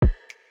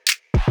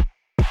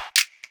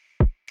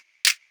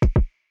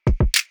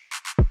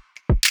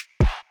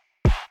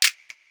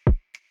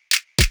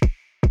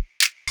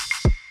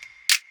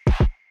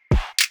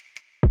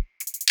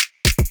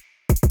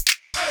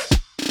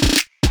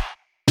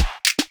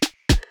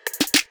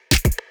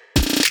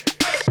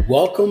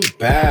Welcome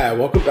back.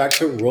 Welcome back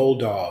to Roll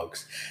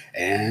Dogs.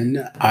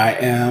 And I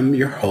am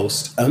your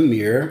host,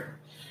 Amir.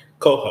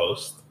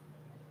 Co-host.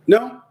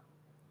 No,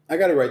 I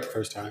got it right the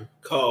first time.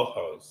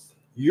 Co-host.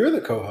 You're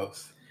the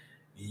co-host.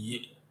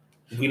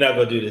 We're not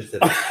gonna do this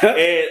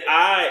today.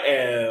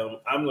 And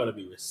I'm gonna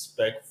be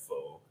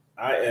respectful.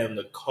 I am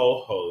the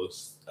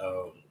co-host,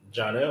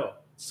 John L.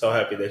 So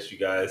happy that you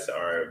guys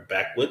are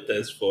back with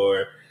us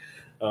for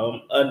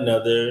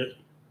another.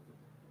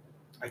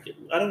 I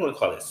don't want to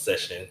call it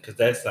session because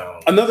that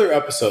sounds Another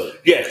episode.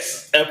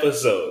 Yes,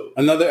 episode.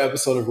 Another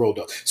episode of Roll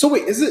Dogs. So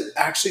wait, is it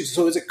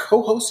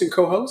co-host and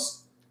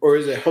co-host? Or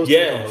is it host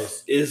and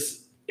co-host?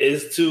 Yes,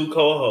 it's two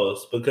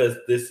co-hosts because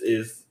this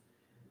is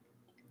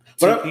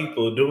two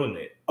people doing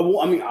it.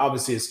 Well, I mean,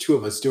 obviously it's two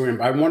of us doing it,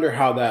 but I wonder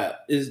how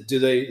that is. Do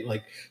they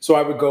like, so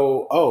I would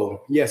go,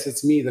 oh, yes,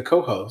 it's me, the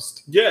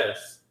co-host.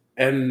 Yes.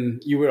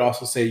 And you would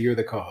also say you're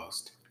the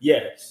co-host.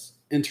 Yes.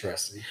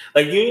 Interesting.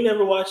 Like, you ain't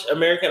never watched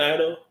American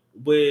Idol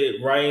with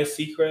Ryan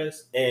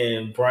Seacrest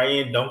and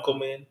Brian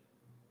Dunkelman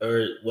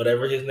or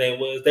whatever his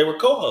name was? They were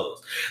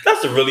co-hosts.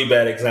 That's a really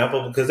bad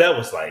example because that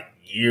was like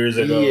years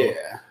ago. Yeah.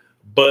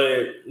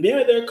 But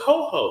yeah, they're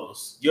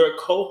co-hosts. You're a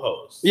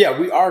co-host. Yeah,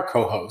 we are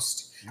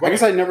co-hosts. Right. I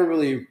guess I never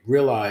really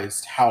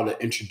realized how to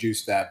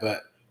introduce that,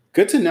 but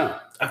good to know.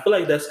 I feel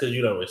like that's because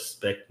you don't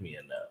respect me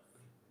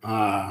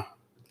enough.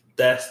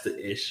 That's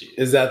the issue.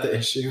 Is that the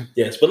issue?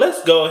 Yes, but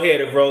let's go ahead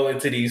and roll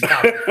into these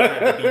topics. I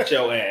have to beat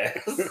your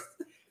ass.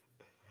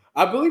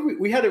 I believe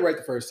we had it right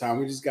the first time.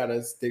 We just got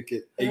to stick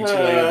it each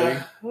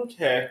landing.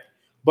 Okay.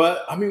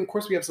 But, I mean, of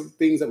course, we have some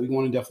things that we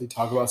want to definitely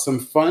talk about. Some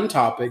fun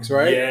topics,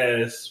 right?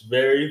 Yes,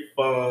 very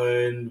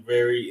fun.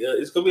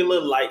 It's going to be a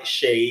little light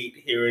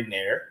shade here and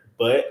there.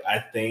 But I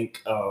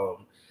think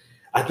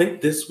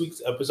this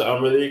week's episode,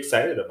 I'm really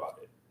excited about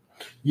it.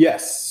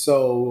 Yes.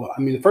 So,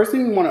 I mean, the first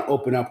thing we want to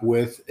open up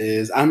with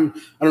is, I don't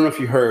know if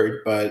you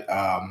heard, but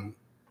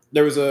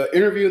there was an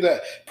interview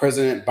that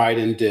President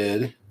Biden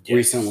did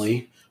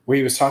recently where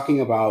he was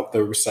talking about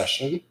the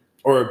recession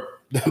or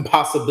the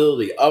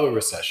possibility of a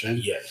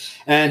recession. Yes.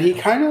 And he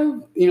kind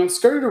of,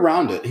 skirted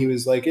around it. He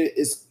was like,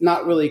 it's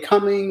not really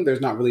coming. There's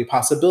not really a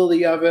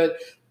possibility of it,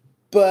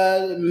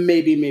 but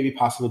maybe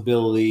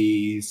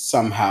possibility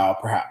somehow,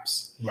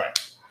 perhaps. Right.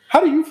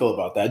 How do you feel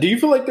about that? Do you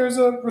feel like there's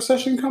a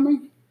recession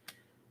coming?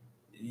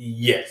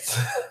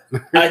 Yes,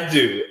 I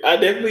do. I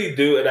definitely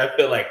do. And I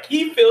feel like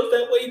he feels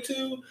that way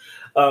too.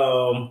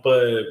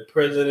 But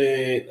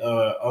President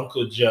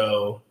Uncle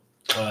Joe,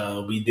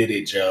 we did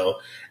it, Joe.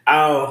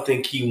 I don't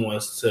think he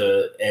wants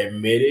to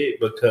admit it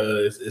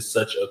because it's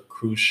such a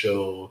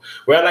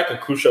we're at like a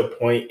crucial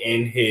point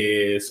in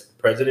his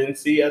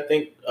presidency, I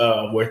think,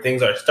 where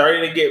things are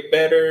starting to get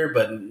better,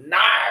 but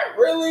not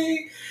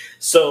really.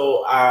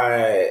 So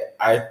I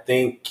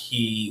think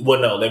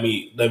let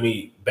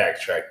me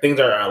backtrack. Things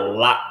are a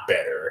lot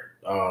better.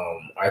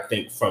 I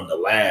think from the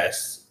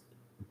last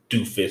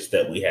doofus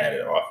that we had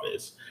in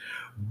office.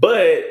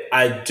 But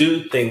I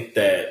do think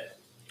that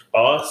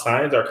all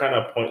signs are kind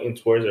of pointing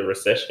towards a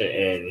recession,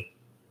 and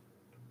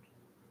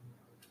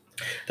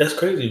that's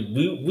crazy.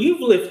 We've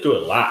lived through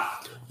a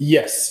lot.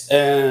 Yes,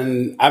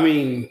 and I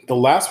mean the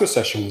last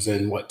recession was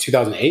in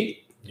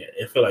 2008. Yeah,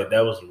 it felt like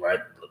that was right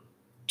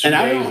 2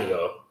 days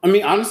ago. I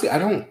mean, honestly, I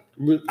don't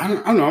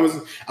know.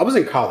 I was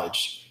in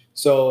college,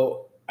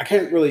 so I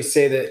can't really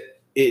say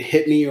that it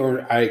hit me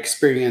or I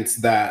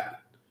experienced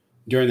that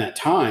during that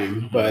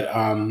time. Mm-hmm. But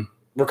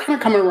we're kind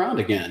of coming around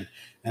again.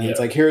 And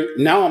It's like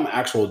now I'm an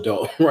actual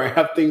adult where I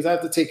have things I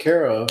have to take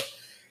care of.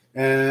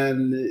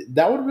 And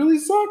that would really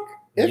suck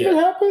if it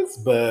happens.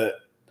 But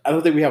I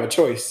don't think we have a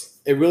choice.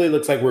 It really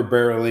looks like we're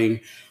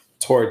barreling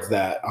towards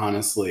that,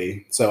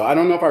 honestly. So I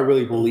don't know if I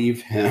really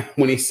believe him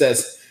when he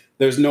says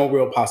there's no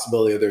real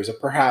possibility. There's a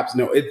perhaps.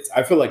 No,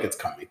 I feel like it's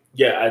coming.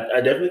 Yeah,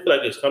 I definitely feel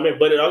like it's coming.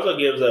 But it also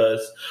gives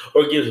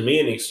me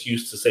an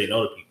excuse to say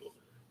no to people.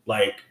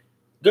 Like,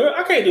 girl,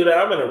 I can't do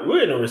that.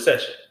 We're in a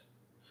recession.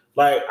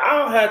 Like, I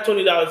don't have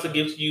 $20 to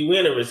give to you. We're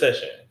in a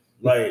recession.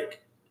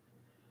 Like,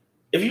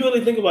 if you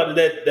really think about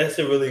it, that's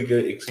a really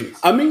good excuse.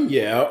 I mean,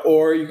 yeah.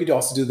 Or you could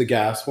also do the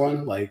gas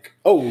one. Like,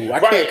 I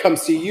can't come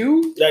see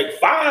you. Like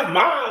 5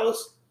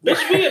 miles.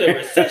 Bitch, we in a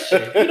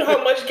recession. You know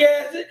how much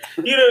gas it?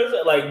 You know what I'm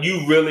saying? Like,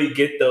 you really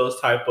get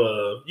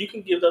you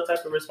can give those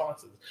type of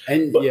responses.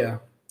 And Yeah.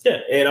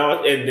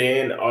 And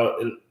then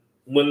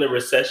when the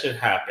recession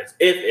happens,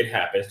 if it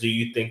happens, do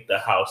you think the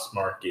house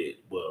market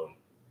will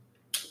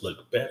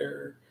look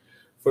better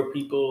for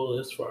people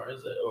as far as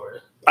it?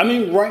 Or I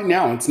mean, right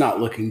now it's not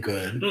looking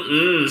good.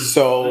 Mm-mm.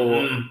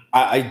 So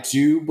I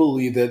do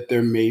believe that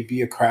there may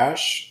be a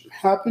crash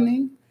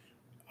happening,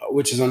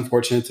 which is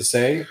unfortunate to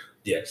say.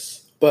 Yes.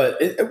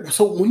 But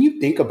so when you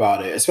think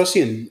about it,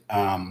 especially in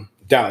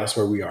Dallas,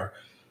 where we are,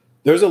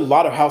 there's a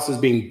lot of houses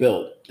being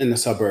built in the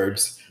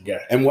suburbs. Yeah.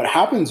 And what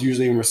happens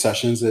usually in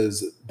recessions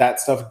is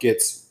that stuff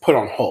gets put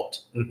on hold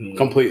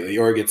completely,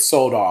 or it gets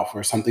sold off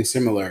or something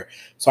similar.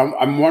 So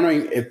I'm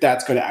wondering if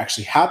that's going to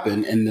actually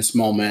happen in this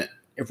moment,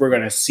 if we're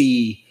going to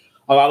see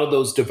a lot of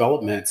those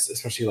developments,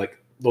 especially like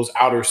those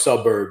outer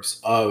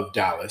suburbs of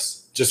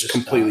Dallas just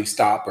completely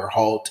stop or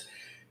halt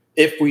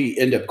if we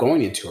end up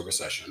going into a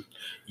recession.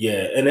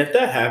 Yeah, and if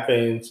that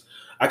happens,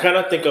 I kind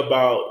of think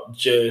about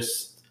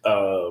just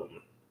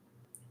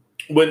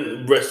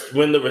when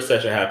the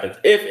recession happens,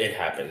 if it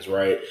happens,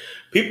 right?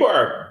 People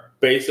are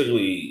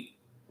basically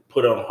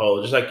put on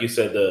hold, just like you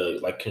said, the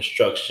like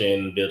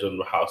construction, building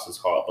the houses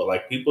halt, but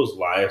like people's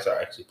lives are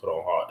actually put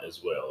on halt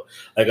as well.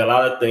 Like a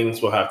lot of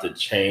things will have to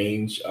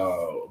change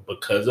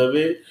because of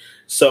it.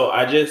 So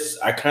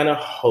I kind of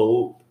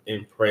hope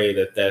and pray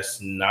that that's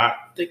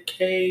not the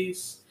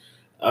case.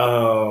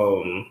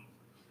 But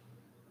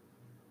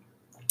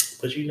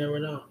you never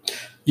know.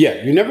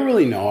 Yeah, you never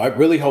really know. I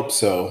really hope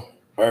so,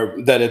 or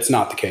that it's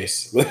not the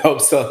case. I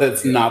hope so that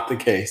it's not the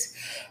case.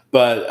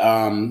 But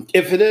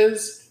if it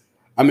is,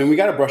 I mean, we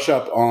got to brush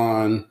up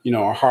on,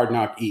 our hard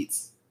knock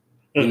eats.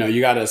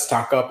 You got to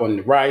stock up on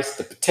the rice,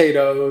 the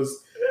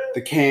potatoes,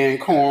 the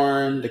canned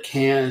corn, the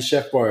canned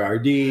Chef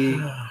Boyardee.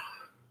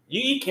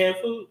 You eat canned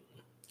food?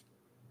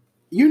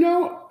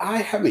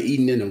 I haven't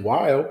eaten in a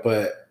while,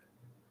 but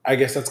I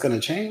guess that's going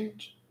to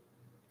change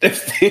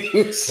if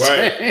things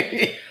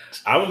change.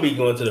 I'm gonna be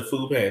going to the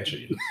food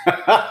pantry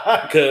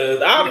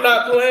because I'm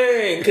not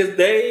playing. Because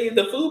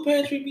the food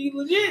pantry be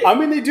legit. I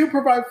mean, they do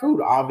provide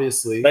food,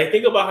 obviously. Like,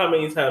 think about how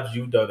many times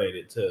you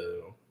donated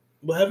to.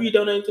 Well, have you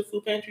donated to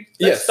food pantries?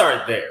 Let's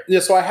start there. Yeah,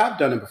 so I have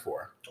done it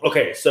before.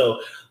 Okay,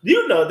 so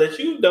you know that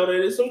you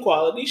donated some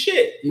quality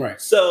shit, right?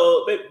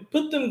 So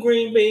put them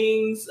green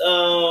beans,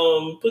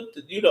 all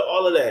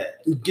of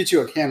that. Get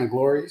you a can of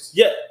Glories.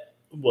 Yeah.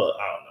 Well,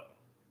 I don't know.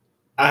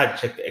 I had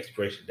to check the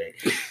expiration date.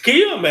 Can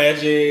you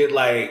imagine,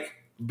 like,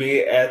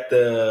 being at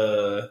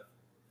the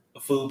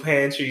food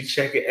pantry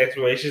checking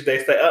expiration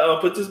dates? Like,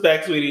 put this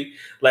back, sweetie.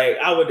 Like,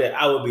 I would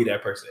be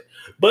that person.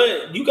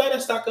 But you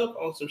gotta stock up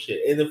on some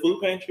shit. In the food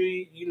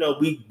pantry,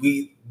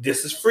 we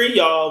this is free,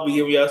 y'all. We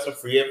give y'all some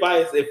free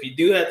advice. If you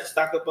do have to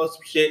stock up on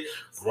some shit,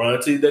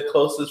 run to the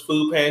closest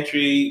food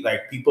pantry.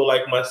 Like people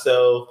like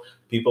myself.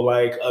 People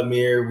like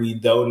Amir, we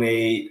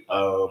donate.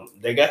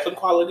 They got some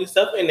quality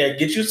stuff in there.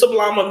 Get you some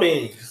llama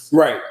beans.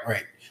 Right.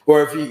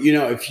 Or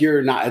if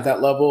you're not at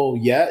that level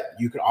yet,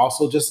 you could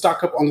also just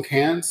stock up on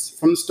cans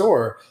from the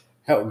store.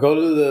 Hell, go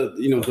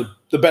to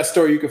the best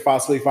store you could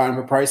possibly find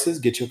for prices.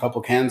 Get you a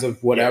couple cans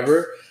of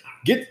whatever.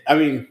 Yes.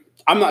 I'm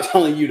not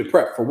telling you to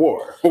prep for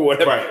war or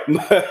whatever. Right.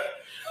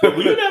 But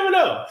you never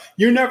know.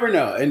 You never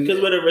know. And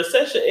because with a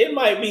recession, it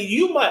might be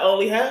you might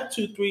only have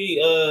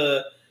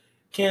 2-3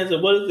 cans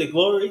of, what is it,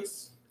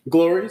 Glories?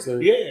 Glories?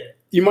 Yeah.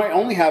 You might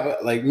only have,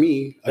 like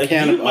me, a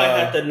can of... You might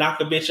have to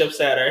knock a bitch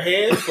upside her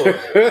head for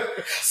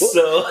it.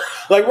 So...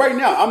 Like, right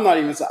now, I'm not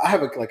even... I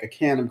have, a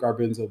can of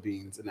garbanzo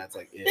beans, and that's,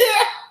 like, it.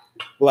 Yeah.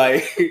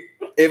 Like,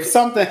 if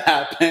something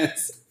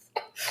happens,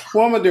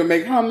 what I'm going to do?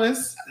 Make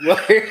hummus?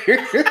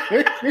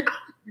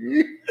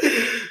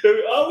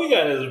 All we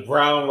got is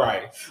brown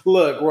rice.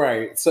 Look,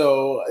 right.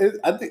 So,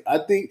 I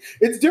think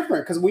it's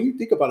different, because when you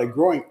think about it,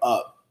 growing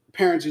up,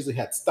 parents usually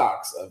had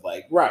stocks of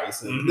like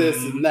rice and this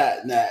and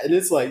that and that. And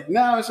it's like,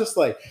 now it's just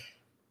like,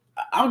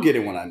 I'll get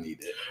it when I need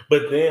it.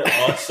 But then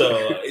also,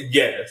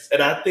 yes.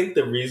 And I think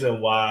the reason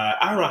why,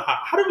 I don't know,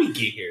 how did we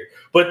get here?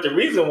 But the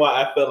reason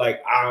why I feel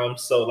like I'm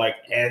so like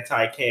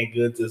anti-canned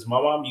goods is my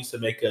mom used to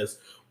make us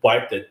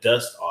wipe the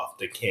dust off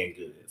the canned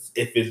goods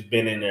if it's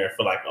been in there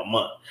for like a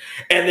month.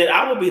 And then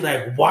I would be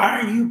like, why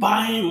are you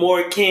buying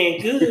more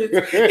canned goods?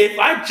 If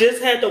I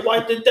just had to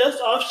wipe the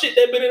dust off shit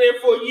that been in there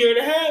for a year and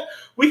a half,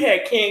 we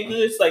had canned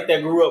goods like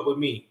that grew up with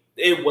me.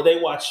 They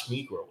watched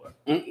me grow up.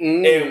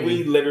 And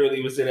we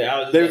literally was in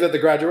it. They was at the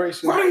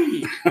graduation?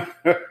 Right.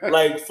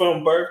 Like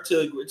from birth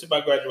to my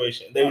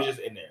graduation. They were just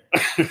in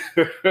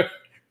there.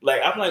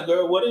 Like, I'm like,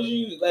 girl, what are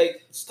you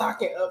like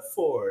stocking up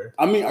for?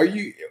 I mean, are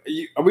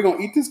we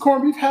gonna eat this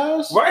corned beef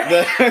hash?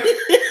 Right.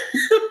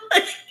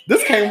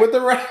 This came with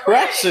the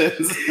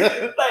rations.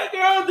 Like,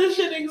 girl, this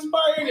shit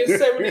expired in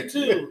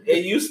 72.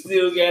 And you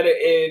still got it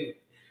in.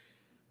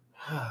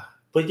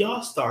 But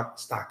y'all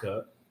stock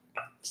up.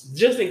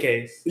 Just in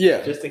case.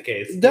 Yeah. Just in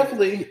case.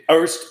 Definitely.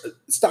 Or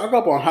stock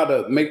up on how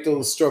to make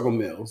those struggle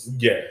meals.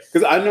 Yes.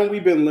 Because I know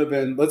we've been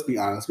living, let's be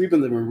honest, we've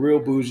been living real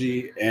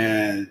bougie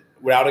and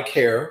without a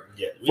care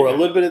for a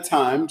little bit of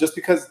time just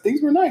because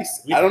things were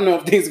nice. I don't know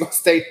if things are going to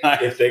stay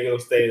nice. If they're going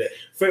to stay there.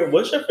 Friend,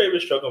 what's your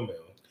favorite struggle meal?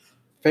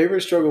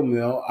 Favorite struggle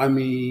meal? I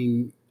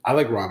mean, I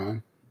like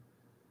ramen.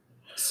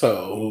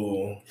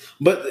 So,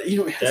 but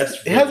it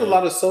has a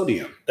lot of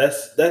sodium.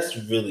 That's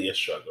really a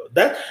struggle.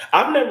 That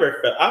I've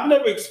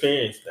never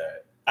experienced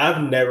that.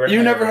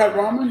 You never had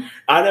ramen?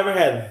 I never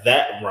had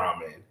that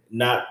ramen.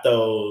 Not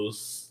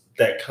those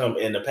that come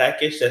in a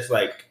package that's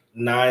like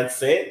 9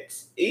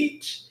 cents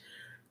each.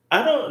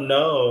 I don't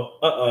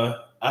know.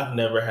 I've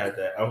never had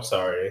that. I'm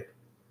sorry.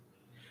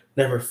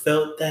 Never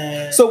felt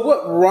that. So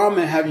what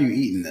ramen have you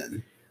eaten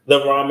then? The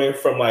ramen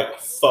from like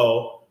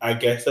pho. I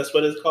guess that's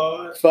what it's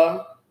called.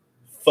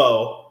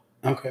 Pho.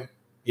 Okay.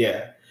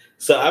 Yeah.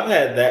 So I've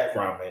had that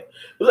ramen. It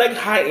was like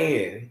high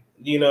end,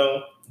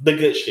 The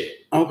good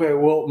shit. Okay,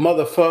 well,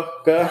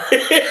 motherfucker.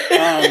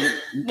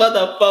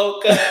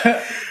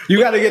 Motherfucker. You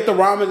got to get the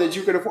ramen that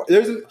you can afford.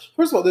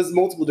 First of all, there's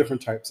multiple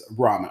different types of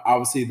ramen.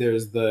 Obviously,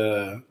 there's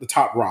the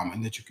top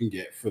ramen that you can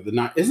get for the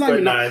 9. It's not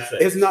even 9 cents.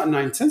 It's not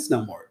 9 cents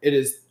no more. It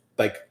is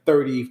like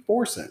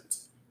 34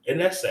 cents. And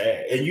that's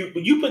sad. And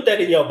you put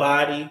that in your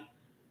body.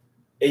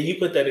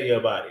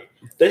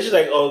 That's just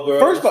like, oh, girl.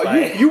 First of all,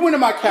 you went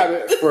in my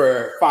cabinet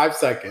for 5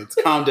 seconds.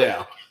 Calm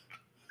down.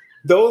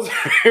 Those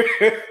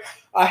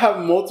I have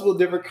multiple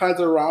different kinds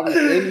of ramen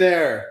in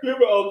there.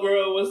 Remember, old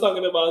girl was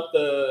talking about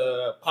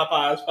the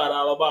Popeyes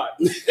 $5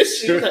 box.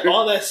 She was like,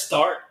 all that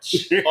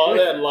starch, all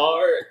that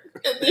lard.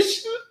 And then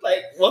she was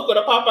like, what could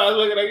a Popeyes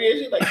look at again?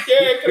 She's like,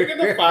 yeah, can I get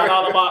the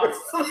 $5 box?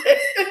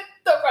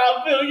 The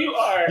proud Bill you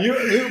are.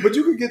 But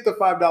you could get the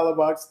 $5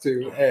 box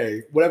too.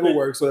 Hey, whatever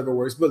works.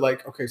 But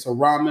like, okay, so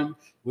ramen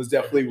was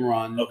definitely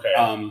run.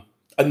 Okay.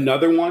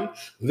 Another one,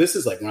 this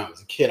is like when I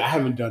was a kid. I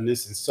haven't done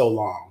this in so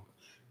long.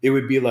 It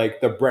would be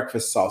like the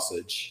breakfast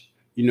sausage.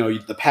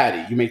 The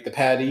patty. You make the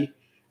patty,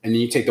 and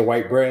then you take the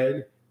white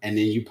bread, and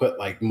then you put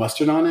like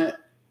mustard on it.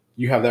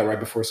 You have that right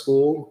before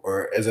school,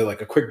 or is it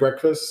like a quick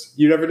breakfast?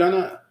 You never done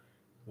that?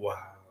 Wow,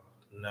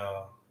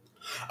 no.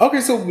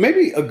 Okay, so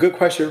maybe a good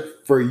question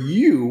for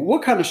you.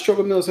 What kind of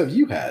struggle meals have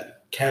you had?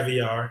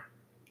 Caviar.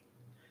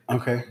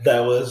 Okay.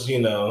 That was,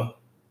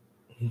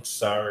 I'm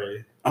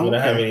sorry. We don't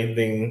have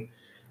anything.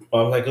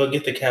 I'm like, go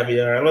get the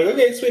caviar. I'm like,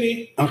 okay,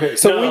 sweetie. Okay,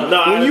 so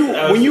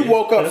when you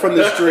woke up from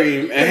the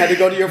stream and had to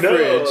go to your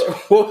fridge,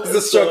 what was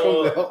the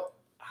struggle meal?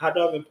 Hot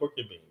dog and pork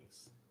and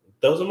beans.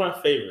 Those are my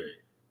favorite.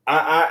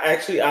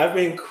 I've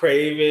been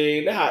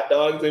craving hot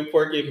dogs and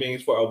pork and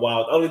beans for a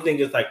while. The only thing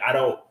is, like, I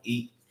don't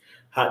eat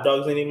hot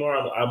dogs anymore.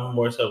 I'm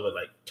more so of a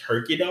like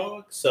turkey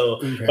dog.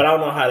 So, okay. But I don't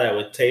know how that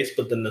would taste.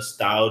 But the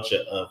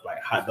nostalgia of like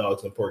hot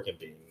dogs and pork and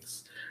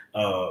beans.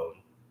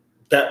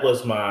 That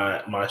was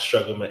my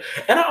struggle meal.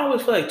 And I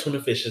always feel like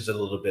tuna fish is a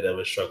little bit of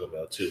a struggle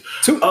meal too.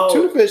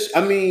 Tuna fish,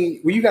 I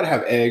mean, you gotta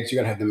have eggs, you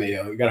gotta have the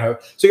mayo, you gotta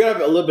have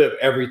a little bit of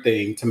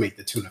everything to make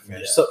the tuna fish.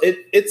 Yeah. So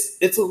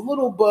it's a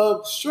little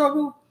above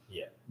struggle.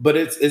 Yeah. But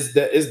it's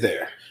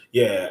there.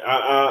 Yeah.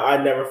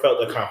 I never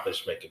felt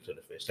accomplished making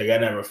tuna fish. Like I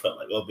never felt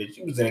like, oh bitch,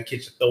 you was in the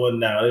kitchen throwing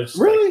down. It was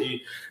really?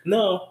 Like,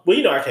 no.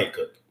 Well, I can't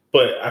cook.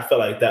 But I felt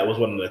like that was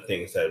one of the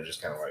things that was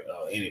just kind of like,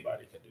 oh,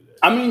 anybody can do that.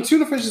 I mean,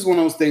 tuna fish is one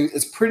of those things.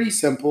 It's pretty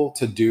simple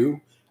to do,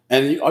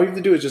 and all you have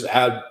to do is just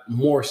add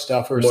more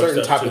stuff or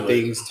certain type of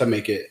things to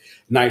make it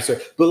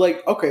nicer. But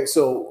like, okay,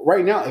 so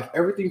right now, if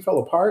everything fell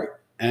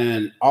apart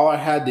and all I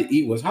had to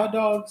eat was hot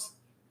dogs,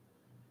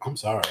 I'm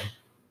sorry.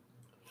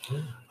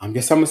 I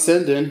guess I'm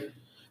ascending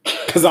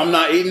because I'm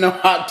not eating no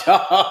hot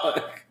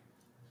dog.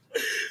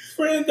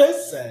 Friend,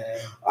 that's sad.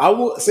 I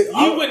will say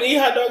you wouldn't eat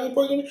hot dogs and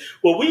pork and beans.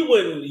 Well, we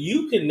wouldn't.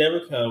 You can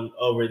never come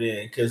over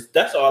then because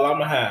that's all I'm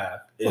gonna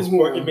have is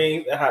pork and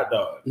beans and hot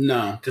dogs.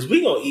 No, because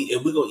we gonna eat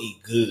and we gonna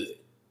eat good.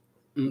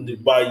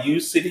 Mm-hmm. While you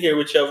sit here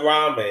with your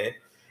ramen,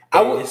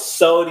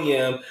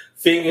 sodium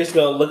fingers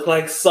gonna look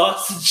like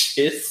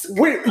sausages.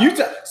 Wait,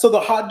 so the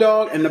hot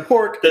dog and the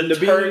pork and the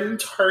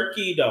beans,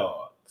 turkey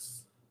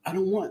dogs. I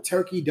don't want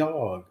turkey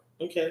dog.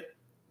 Okay,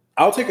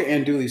 I'll take an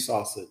andouille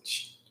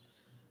sausage.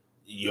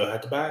 You'll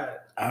have to buy it.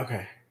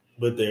 Okay.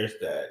 But there's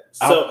that.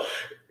 So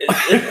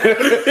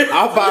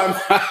I'll buy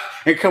them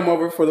and come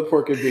over for the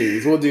pork and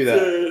beans. We'll do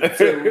that.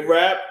 To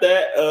wrap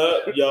that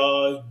up,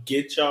 y'all,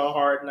 get y'all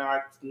Hard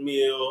Knocks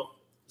meal.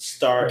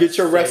 Get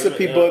your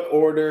recipe book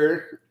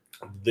order.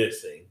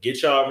 Listen,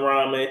 get y'all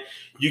ramen.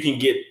 You can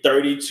get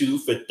 32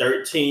 for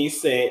 13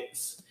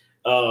 cents.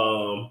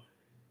 Don't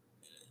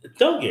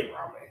get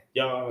ramen.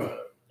 Y'all...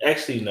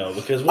 Actually, no,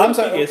 because once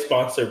we get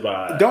sponsored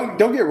by... Don't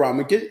get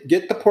ramen.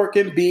 Get the pork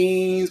and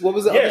beans. What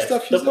was the other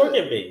stuff you said? The pork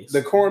and beans.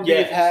 The corned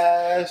beef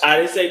hash. I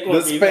didn't say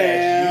corned beef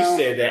hash. You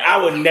said that. I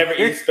would never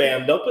eat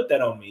Spam. Don't put that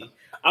on me.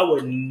 I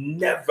would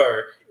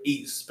never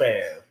eat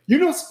Spam.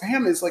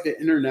 Spam is like an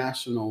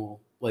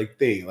international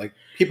thing. Like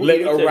people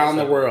eat around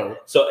the world.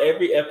 So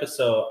every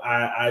episode,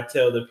 I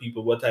tell the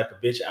people what type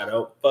of bitch I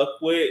don't fuck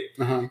with.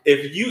 Uh-huh.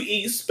 If you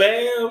eat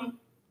Spam,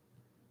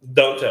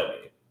 don't tell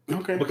me.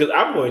 Okay. Because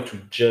I'm going to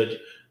judge.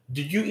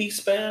 Do you eat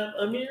Spam,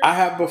 Amir? I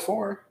have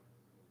before.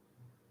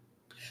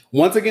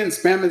 Once again,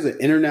 Spam is an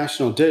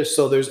international dish,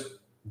 so there's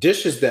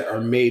dishes that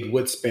are made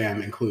with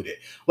Spam included.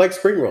 Like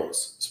spring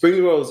rolls.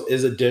 Spring rolls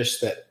is a dish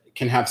that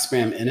can have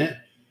Spam in it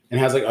and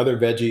has like other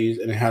veggies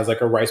and it has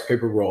like a rice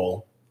paper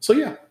roll. So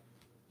yeah.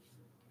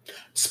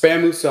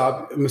 Spam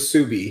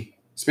musubi.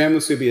 Spam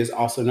musubi is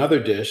also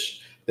another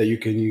dish that you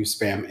can use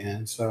Spam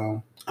in.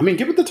 So, I mean,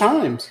 give it the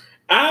times.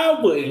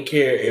 I wouldn't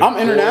care if I'm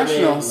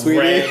international, sweetie.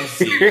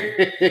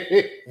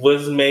 Ramsay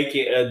was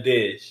making a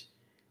dish.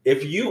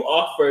 If you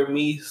offer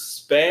me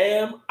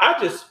Spam, I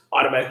just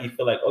automatically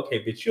feel like,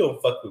 okay, bitch, you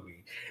don't fuck with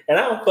me, and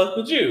I don't fuck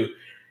with you.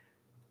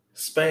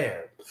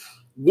 Spam.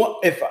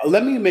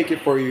 Let me make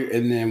it for you,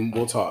 and then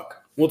we'll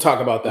talk. We'll talk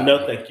about that.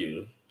 No, thank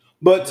you.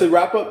 But to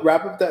wrap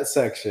up that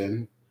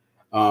section,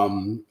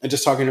 and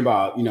just talking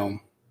about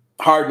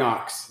Hard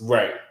Knocks,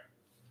 right?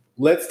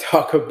 Let's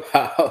talk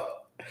about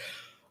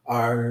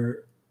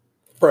our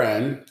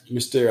friend,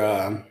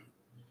 Mr.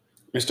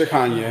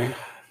 Kanye.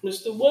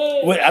 Mr.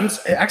 What? Wait,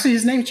 actually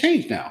his name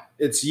changed now.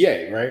 It's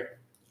Ye, right?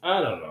 I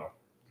don't know.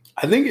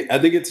 I think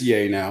it's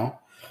Ye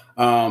now.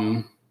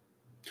 But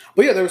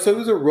yeah, there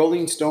was a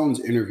Rolling Stones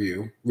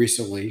interview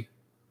recently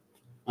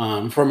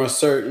from a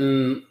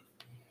certain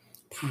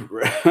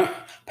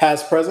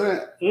past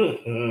president.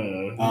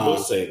 We'll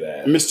say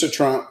that. Mr.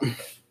 Trump,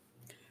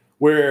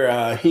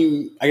 where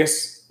he, I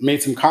guess,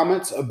 made some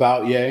comments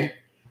about Ye,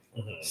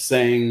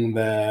 saying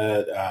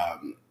that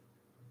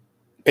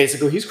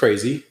basically he's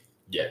crazy.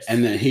 Yes.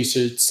 And that he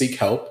should seek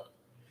help.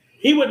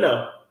 He would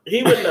know.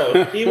 He would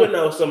know. He would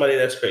know somebody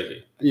that's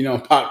crazy.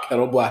 Pot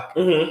kettle black.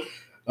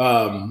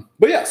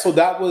 But yeah, so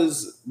that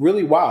was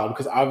really wild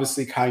because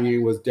obviously Kanye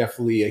was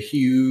definitely a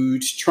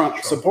huge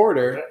Trump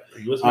supporter.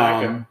 He was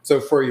MAGA. So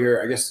for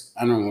your, I guess,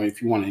 I don't know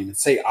if you want to even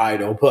say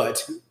idol,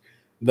 but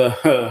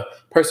the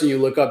person you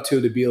look up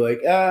to be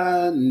like,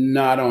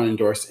 no, I don't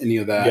endorse any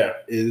of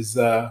that is...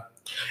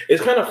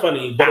 It's kind of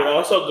funny, but it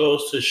also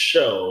goes to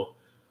show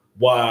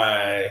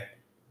why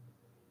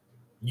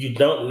you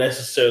don't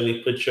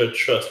necessarily put your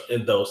trust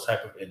in those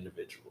type of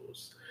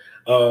individuals.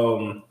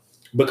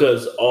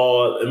 Because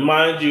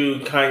mind you,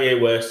 Kanye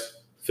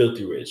West,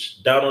 filthy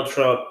rich. Donald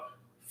Trump,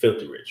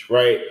 filthy rich,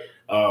 right?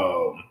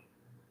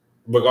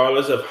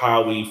 Regardless of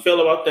how we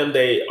feel about them,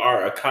 they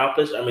are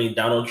accomplished. I mean,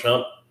 Donald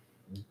Trump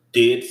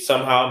did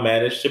somehow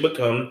manage to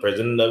become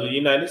president of the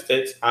United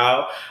States.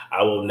 How?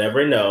 I will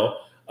never know.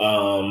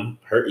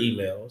 Her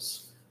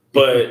emails.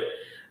 But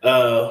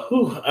I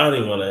don't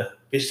even want to...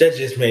 Bitch, that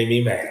just made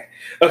me mad.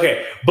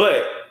 Okay,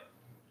 but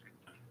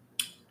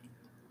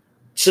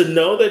to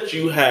know that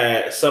you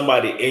had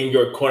somebody in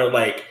your corner,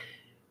 like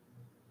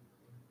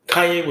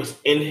Kanye was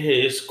in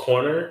his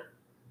corner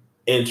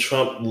and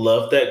Trump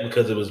loved that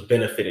because it was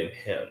benefiting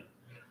him.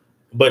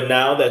 But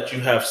now that you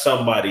have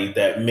somebody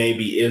that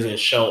maybe isn't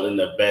shown in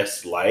the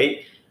best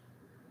light,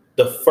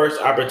 the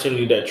first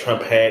opportunity that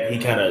Trump had, he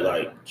kind of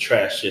like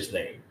trashed his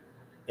name.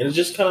 And it's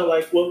just kind of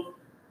like, well,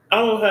 I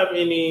don't have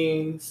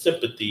any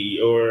sympathy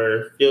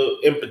or feel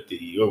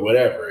empathy or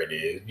whatever it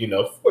is,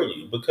 for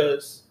you,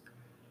 because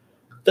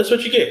that's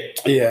what you get.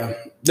 Yeah.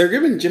 They're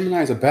giving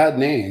Geminis a bad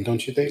name,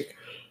 don't you think?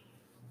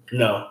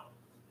 No.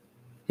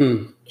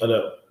 I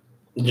know.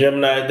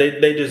 Gemini,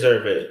 they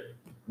deserve it.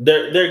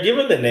 They're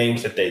given the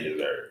names that they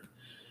deserve.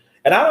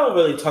 And I don't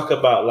really talk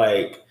about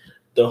like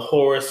the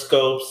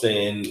horoscopes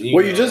and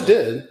you just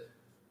did.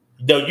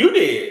 No, you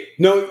did.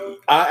 No,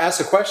 I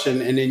asked a question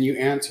and then you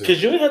answered.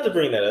 Because you didn't have to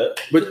bring that up.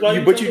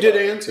 But you did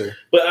answer.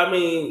 But I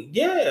mean,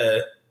 yeah.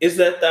 Is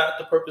that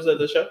the purpose of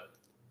the show?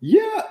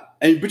 Yeah.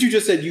 But you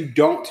just said you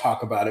don't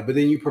talk about it, but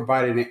then you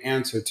provided an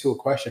answer to a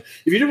question.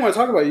 If you didn't want to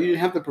talk about it, you didn't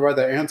have to provide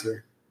that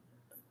answer.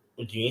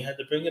 You didn't have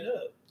to bring it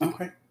up.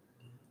 Okay.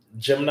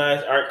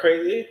 Geminis aren't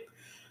crazy?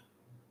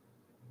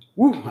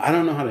 Woo, I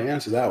don't know how to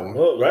answer that one.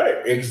 Well,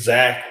 right.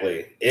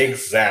 Exactly.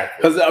 Because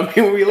I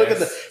mean, when we look at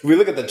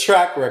the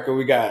track record,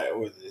 we got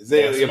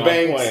Azalea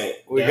Banks,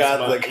 we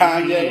got the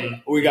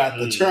Kanye, we got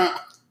the Trump.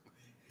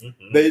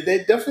 Mm-hmm. They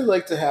definitely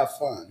like to have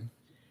fun.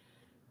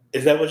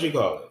 Is that what you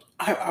call it?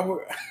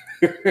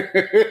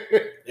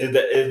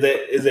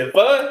 Is it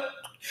fun?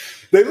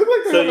 They look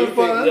like they're having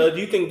fun. Do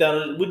you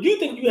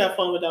think you have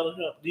fun with Donald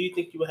Trump? Do you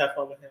think you would have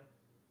fun with him?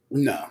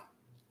 No.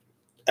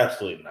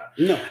 Absolutely not.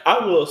 No.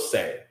 I will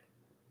say,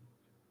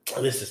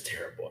 this is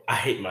terrible. I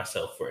hate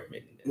myself for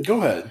admitting it. Go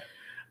ahead.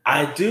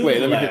 I do. Wait,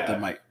 let me hit the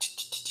mic.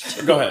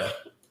 Go ahead.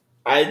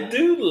 I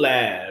do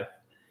laugh.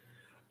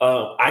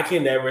 I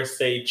can never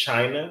say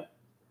China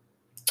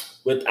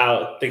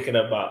without thinking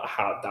about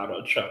how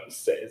Donald Trump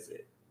says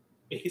it.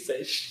 He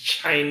says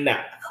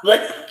China.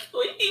 Like,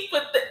 when he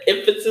put the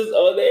emphasis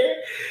on there,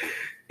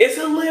 it's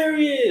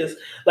hilarious.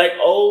 Like,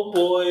 old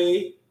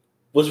boy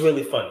was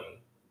really funny.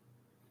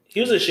 He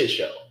was a shit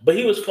show, but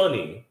he was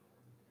funny.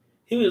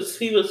 He was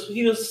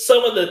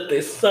some of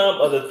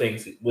the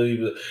things. He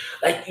was,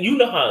 like, you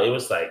know how it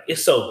was like,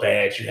 it's so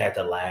bad you had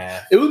to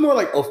laugh. It was more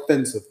like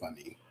offensive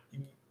funny.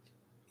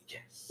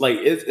 Yes. Like,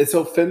 it's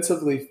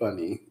offensively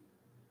funny,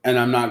 and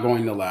I'm not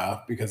going to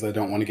laugh because I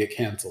don't want to get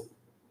canceled.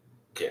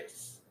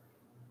 Yes.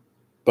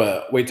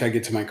 But wait till I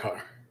get to my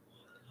car.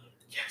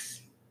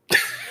 Yes.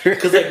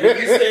 Because like when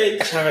you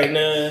said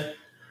China,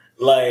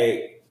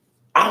 like,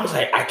 I was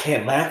like, I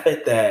can't laugh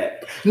at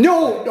that.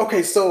 No,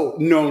 okay, so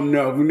no.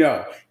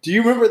 Do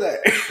you remember that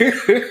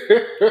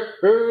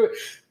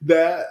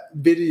that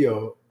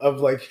video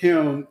of like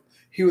him?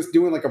 He was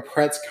doing like a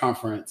press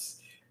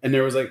conference, and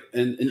there was like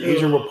an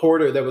Asian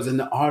reporter that was in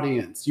the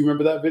audience. You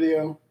remember that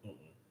video? Mm-hmm.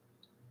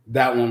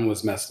 That one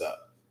was messed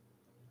up.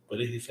 What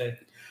did he say?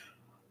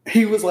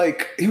 He was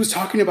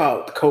talking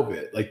about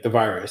COVID, like the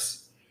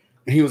virus,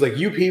 and he was like,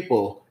 "You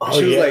people."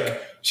 She was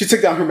like, she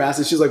took down her mask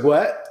and she's like,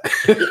 "What?"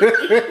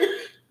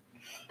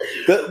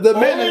 The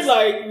man is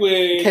like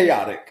when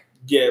chaotic.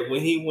 Yeah,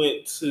 when he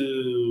went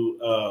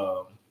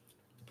to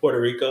Puerto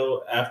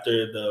Rico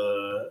after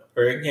the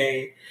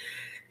hurricane,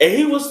 and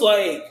he was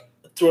like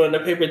throwing the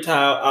paper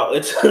towel out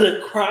into the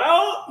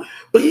crowd,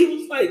 but he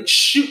was like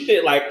shooting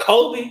it like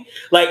Kobe.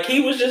 Like he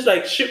was just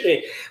like shooting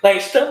it.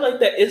 Like stuff like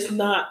that. It's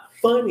not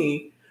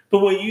funny. But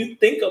when you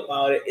think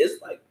about it,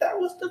 it's like that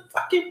was the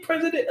fucking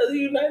president of the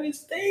United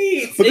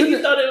States. But and then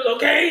he thought it was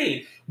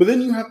okay. But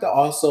then you have to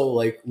also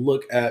like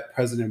look at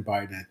President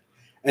Biden,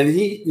 and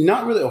he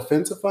not really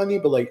offensive funny,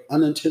 but like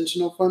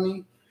unintentional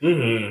funny.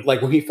 Mm-hmm.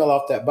 Like when he fell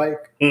off that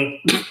bike. Mm.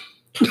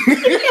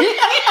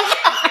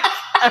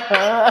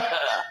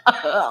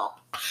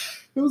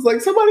 It was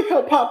like somebody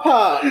help Pop.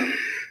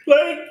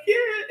 Like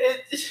yeah,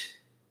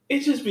 it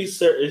just be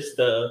certain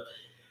stuff.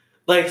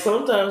 Like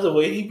sometimes the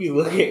way he be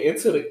looking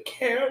into the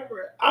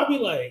camera, I'll be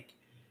like,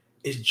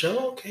 "Is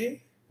Joe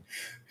okay?"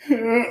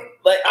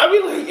 Like I be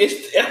like,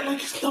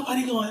 "Is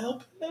nobody gonna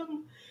help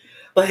him?"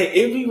 Like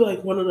it'd be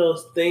like one of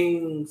those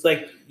things.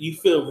 Like you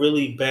feel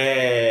really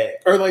bad,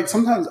 or like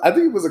sometimes I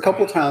think it was a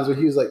couple times when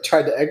he was like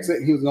tried to exit,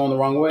 and he was going the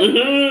wrong way, and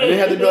they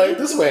had to be like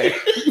this way.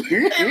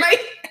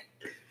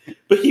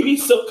 But he be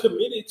so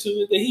committed to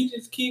it that he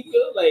just keep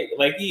going.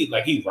 Like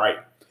he's right.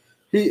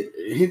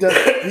 He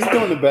does. He's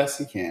doing the best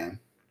he can.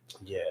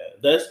 Yeah,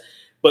 that's.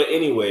 But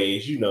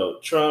anyways,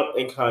 Trump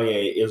and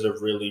Kanye is a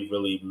really,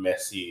 really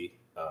messy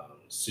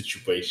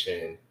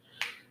situation.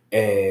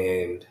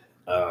 And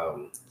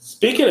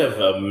speaking of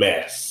a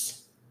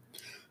mess,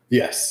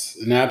 yes,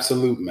 an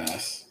absolute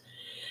mess.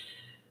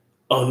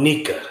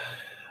 Nika,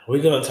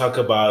 we're gonna talk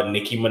about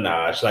Nicki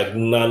Minaj. Like,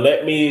 now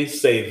let me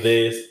say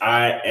this: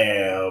 I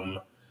am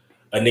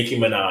a Nicki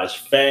Minaj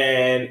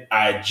fan.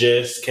 I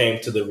just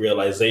came to the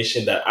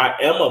realization that I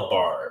am a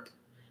barb.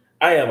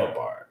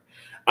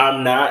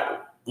 I'm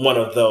not one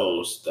of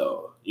those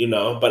though,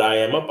 but I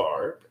am a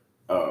barb.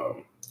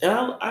 And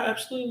I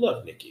absolutely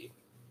love Nicki.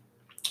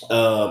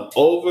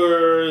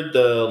 Over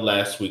the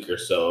last week or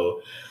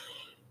so,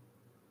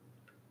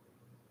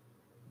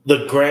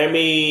 the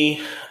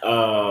Grammy,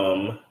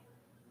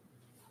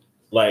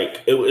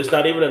 it's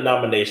not even the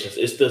nominations,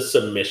 it's the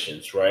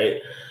submissions,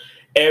 right?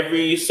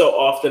 Every so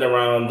often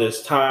around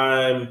this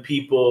time,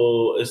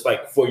 it's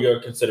like for your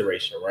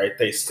consideration, right?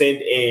 They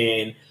send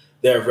in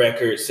their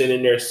records, send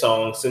in their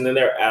songs, send in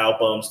their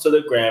albums to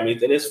the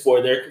Grammys, and it's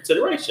for their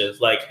considerations.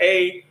 Like,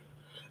 hey,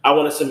 I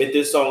want to submit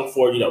this song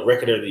for,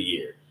 Record of the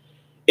Year.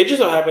 It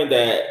just so happened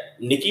that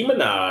Nicki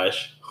Minaj,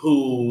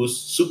 whose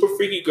Super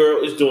Freaky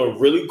Girl is doing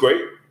really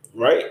great,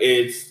 right?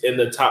 It's in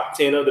the top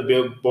 10 of the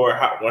Billboard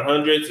Hot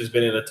 100s. It's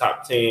been in the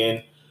top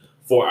 10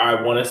 for,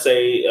 I want to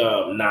say,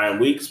 9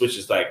 weeks, which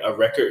is like a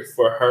record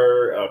for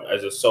her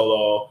as a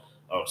solo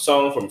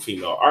song from a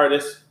female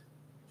artist.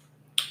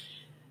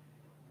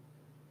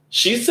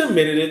 She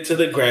submitted it to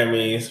the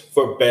Grammys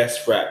for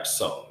Best Rap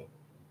Song.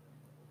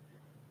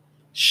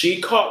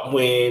 She caught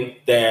wind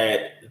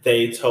that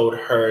they told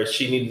her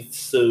she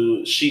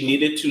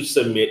needed to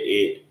submit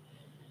it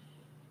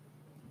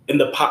in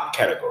the pop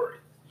category.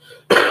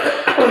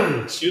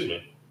 Excuse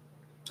me.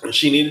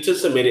 She needed to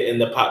submit it in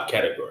the pop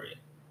category.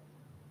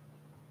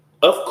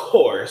 Of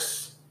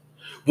course,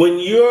 when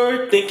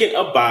you're thinking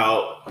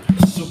about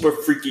Super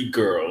Freaky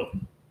Girl,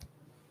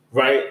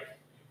 right?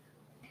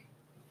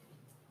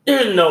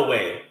 There's no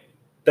way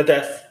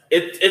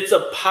it's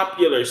a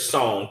popular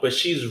song, but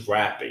she's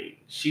rapping.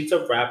 She's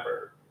a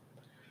rapper.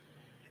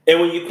 And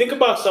when you think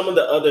about some of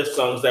the other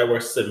songs that were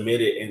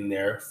submitted in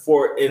there,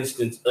 for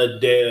instance,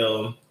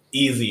 Adele,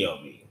 Easy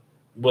on Me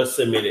was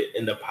submitted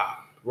in the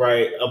pop,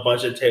 right? A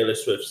bunch of Taylor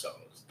Swift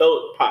songs,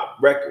 those pop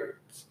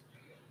records.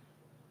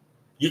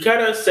 You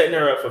kind of setting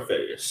her up for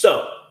failure.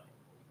 So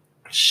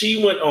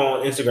she went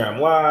on Instagram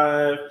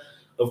Live.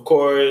 Of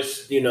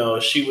course,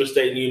 she was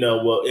stating,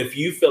 well, if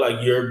you feel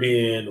like you're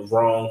being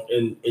wrong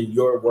in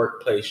your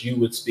workplace, you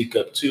would speak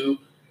up too.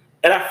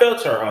 And I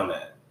felt her on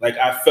that. Like,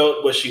 I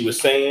felt what she was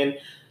saying.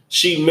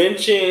 She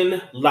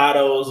mentioned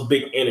Lotto's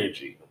Big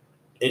Energy.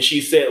 And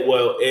she said,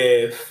 well,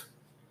 if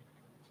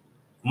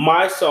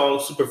my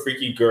song, Super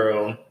Freaky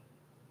Girl,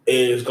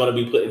 is going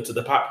to be put into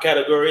the pop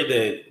category,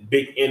 then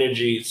Big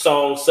Energy,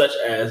 songs such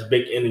as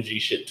Big Energy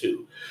should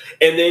too.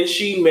 And then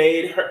she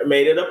made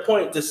it a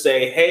point to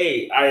say,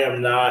 hey, I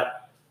am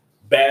not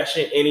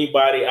bashing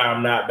anybody.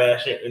 I'm not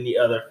bashing any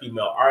other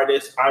female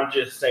artists. I'm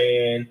just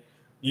saying,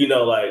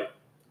 like,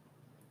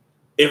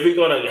 if we're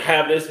going to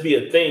have this be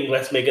a thing,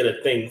 let's make it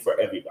a thing for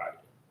everybody.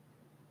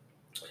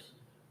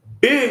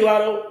 Big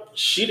Lotto,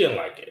 she didn't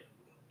like it,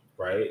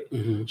 right?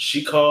 Mm-hmm.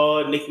 She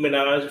called Nicki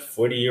Minaj a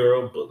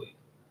 40-year-old bully,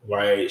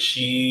 right?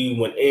 She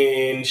went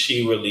in,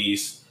 she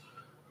released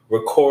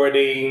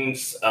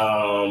recordings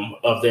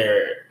of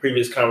their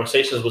previous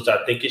conversations, which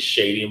I think is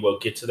shady, and we'll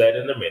get to that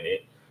in a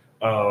minute.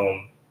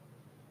 And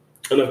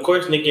of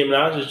course, Nicki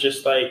Minaj is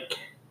just like,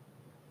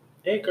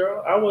 hey,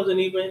 girl, I wasn't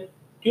even,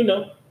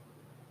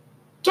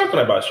 talking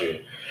about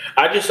you.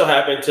 That just so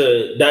happened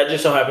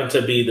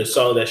to be the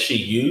song that she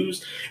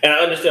used. And I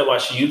understand why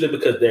she used it,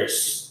 because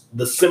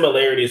the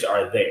similarities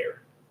are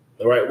there.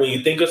 All right. When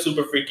you think of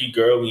Super Freaky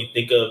Girl, when you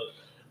think of,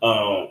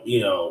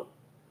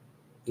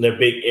 their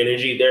Big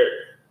Energy,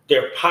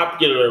 they're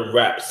popular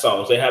rap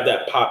songs. They have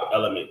that pop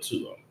element to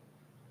them.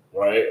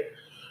 Right.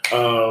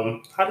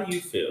 How do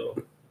you feel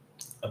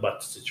about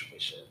the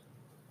situation?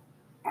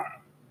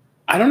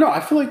 I don't know. I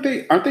feel like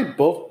they aren't they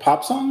both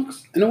pop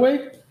songs in a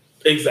way.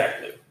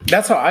 Exactly.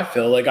 That's how I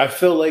feel. Like I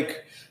feel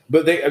like,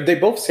 but they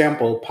both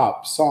sample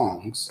pop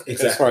songs as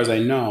far Exactly. as I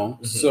know.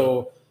 Hmm.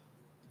 So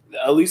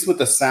at least with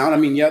the sound, I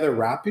mean, yeah, they're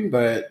rapping,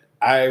 but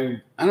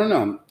I don't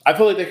know. I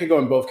feel like they could go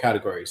in both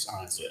categories,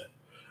 honestly. Yeah.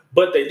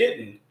 But they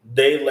didn't.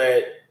 They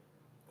let,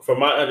 from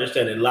my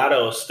understanding,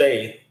 Lotto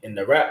stay in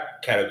the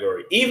rap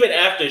category, even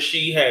after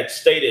she had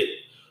stated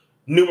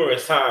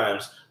numerous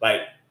times,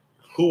 like,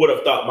 who would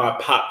have thought my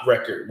pop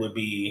record would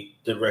be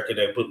the record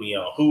that put me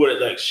on? Who would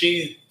have, like,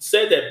 she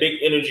said that Big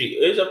Energy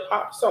is a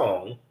pop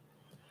song.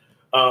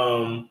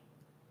 Um,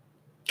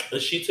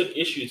 and she took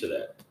issue to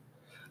that.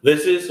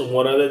 This is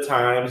one of the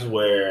times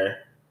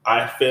where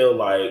I feel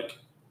like,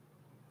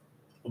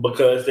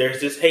 because there's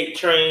this hate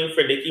train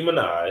for Nicki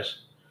Minaj,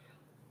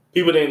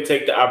 people didn't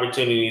take the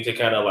opportunity to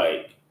kind of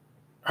like,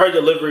 her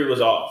delivery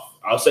was off.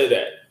 I'll say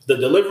that. The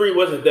delivery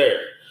wasn't there,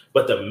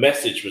 but the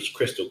message was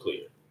crystal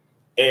clear.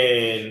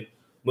 And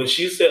when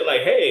she said,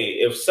 like, hey,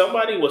 if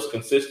somebody was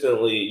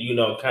consistently,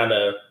 kind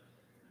of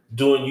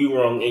doing you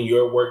wrong in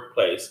your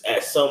workplace,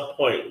 at some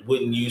point,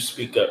 wouldn't you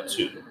speak up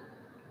too?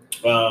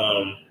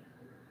 Um,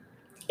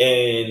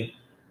 and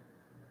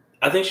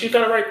I think she's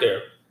kind of right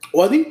there.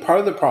 Well, I think part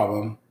of the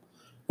problem,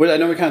 what I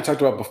know we kind of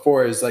talked about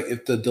before, is like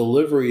if the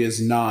delivery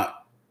is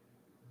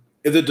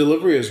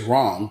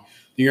wrong,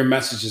 then your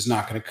message is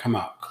not going to come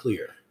out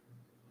clear.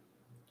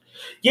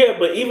 Yeah,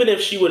 but even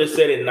if she would have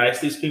said it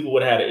nicely, people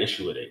would have had an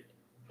issue with it.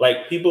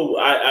 Like, people,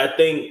 I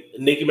think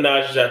Nicki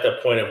Minaj is at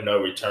that point of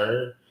no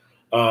return.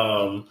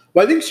 Well,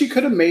 I think she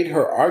could have made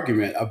her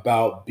argument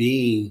about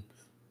being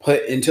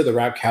put into the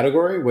rap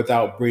category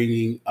without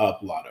bringing up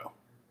Lotto.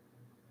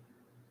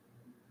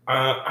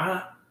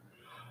 I,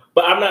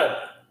 but I'm not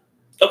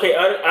okay.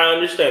 I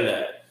understand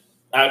that.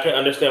 I can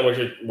understand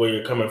where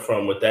you're coming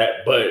from with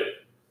that, but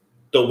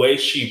the way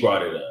she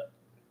brought it up,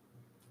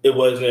 it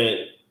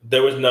wasn't.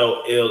 There was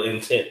no ill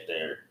intent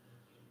there.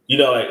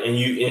 Like,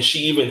 and she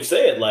even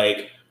said,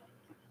 like,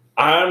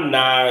 I'm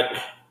not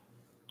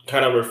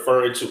kind of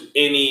referring to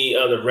any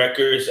other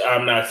records.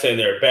 I'm not saying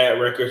they're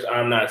bad records.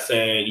 I'm not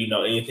saying,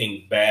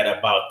 anything bad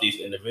about these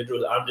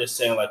individuals. I'm just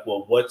saying, like,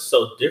 well, what's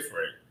so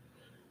different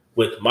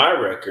with my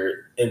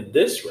record and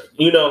this record?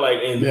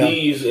 Like, in Yeah.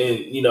 these,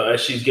 and as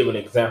she's giving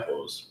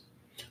examples.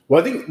 Well,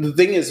 I think the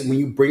thing is when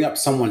you bring up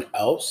someone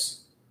else,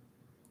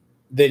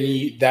 then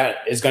that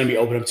is going to be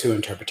open up to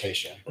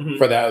interpretation Mhm.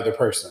 for that other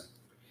person.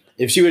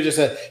 If she would just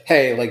say,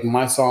 "Hey, like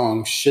my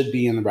song should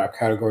be in the rap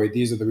category.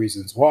 These are the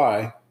reasons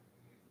why,"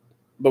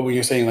 but when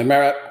you're saying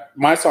like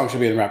my song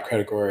should be in the rap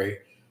category,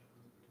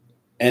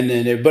 and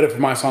then but if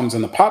my song's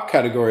in the pop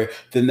category,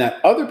 then that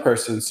other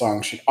person's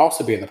song should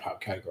also be in the pop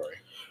category.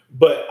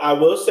 But I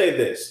will say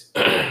this.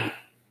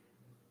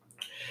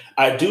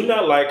 I do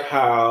not like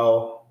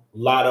how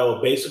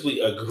Lotto basically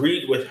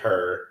agreed with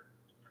her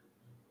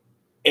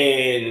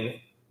in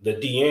the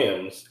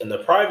DMs and the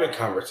private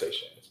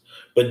conversations,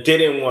 but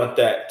didn't want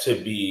that to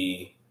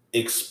be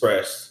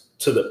expressed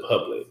to the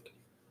public.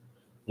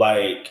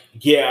 Like,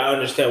 yeah, I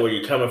understand where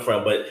you're coming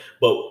from, but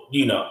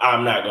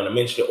I'm not going to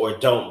mention it, or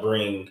don't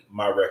bring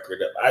my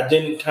record up. I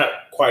didn't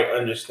quite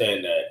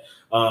understand that.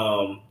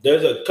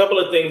 There's a couple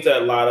of things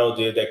that Lotto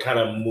did that kind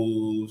of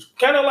moved,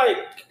 kind of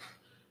like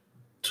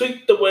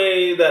tweaked the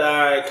way that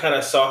I kind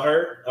of saw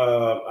her.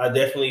 I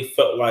definitely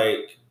felt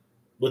like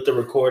with the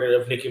recording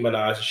of Nicki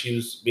Minaj, she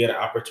was being an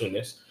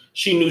opportunist.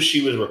 She knew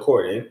she was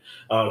recording,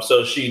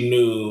 so she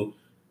knew,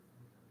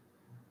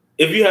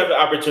 if you have the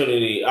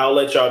opportunity, I'll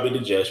let y'all be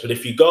the judge. But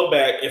if you go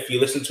back, if you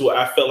listen to it,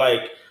 I feel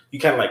like you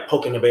kind of like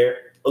poking the bear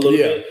a little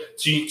bit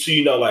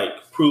to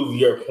like prove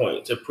your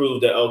point, to prove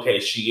that, okay,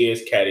 she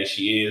is catty,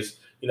 she is,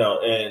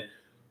 and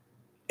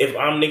if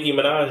I'm Nicki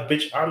Minaj,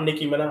 bitch, I'm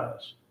Nicki Minaj.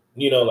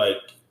 Like,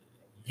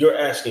 you're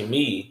asking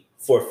me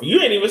for, you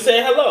ain't even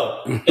saying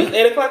hello. It's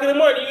 8 o'clock in the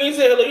morning. You ain't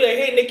saying hello. You're like,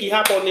 hey, Nikki,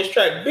 hop on this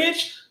track.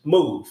 Bitch,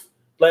 move.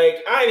 Like,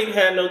 I ain't even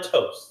had no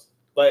toast.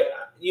 Like,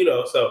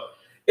 so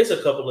it's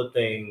a couple of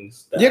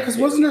things. Yeah, because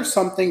wasn't there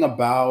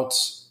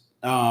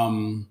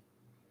um,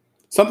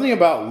 something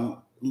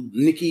about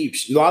Nikki?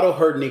 Lotto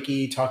heard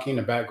Nikki talking in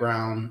the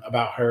background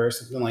about her,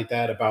 something like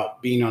that,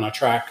 about being on a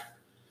track.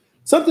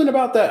 Something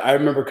about that I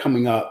remember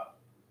coming up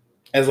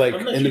as like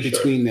in the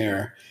between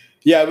there.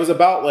 Yeah, it was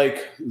about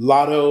like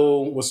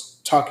Lotto was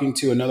talking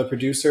to another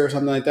producer or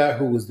something like that,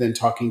 who was then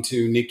talking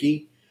to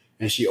Nikki,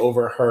 and she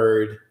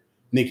overheard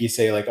Nikki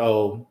say like,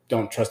 "Oh,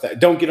 don't trust that.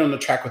 Don't get on the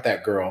track with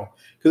that girl."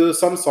 Because it was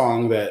some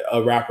song that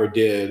a rapper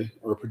did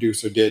or a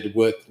producer did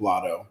with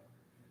Lotto.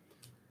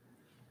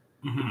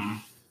 Mm-hmm.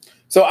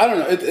 So I don't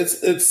know.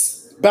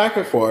 It's back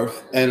and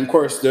forth, and of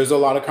course, there's a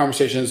lot of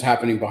conversations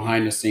happening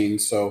behind the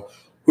scenes. So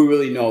who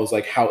really knows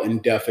like how in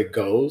depth it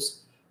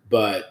goes?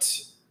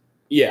 But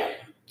yeah,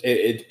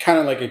 it kind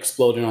of like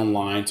exploded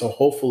online. So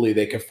hopefully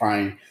they could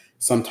find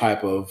some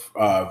type of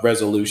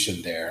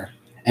resolution there.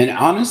 And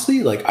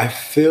honestly, like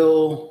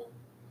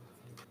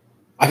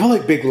I feel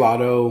like Big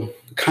Lotto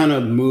kind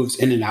of moves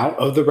in and out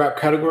of the rap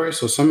category.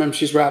 So sometimes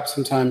she's rap,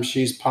 sometimes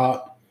she's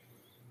pop.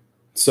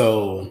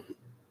 So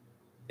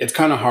it's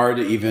kind of hard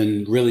to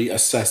even really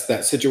assess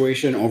that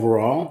situation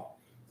overall.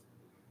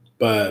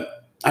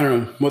 But I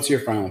don't know. What's your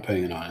final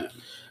opinion on it?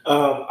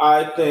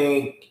 I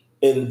think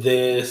in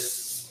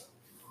this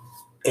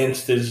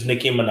instance,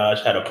 Nicki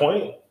Minaj had a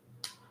point.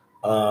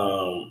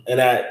 And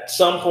at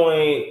some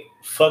point,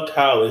 fuck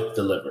how it's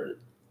delivered.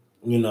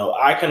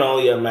 I can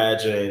only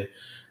imagine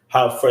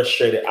how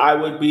frustrated I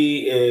would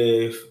be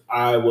if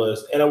I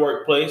was in a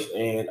workplace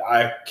and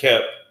I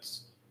kept,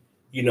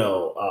 you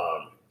know,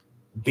 um,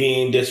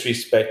 being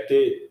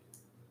disrespected.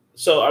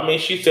 So, I mean,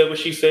 she said what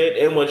she said,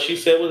 and what she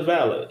said was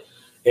valid.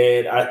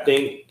 And I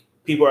think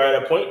people are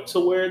at a point to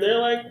where they're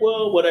like,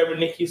 well, whatever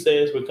Nikki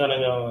says, we're kind of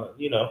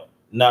going to,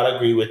 not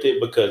agree with it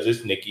because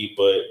it's Nikki.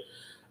 But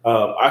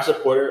I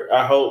support her.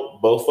 I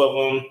hope both of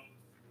them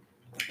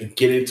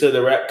get into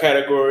the rap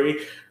category.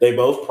 They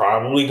both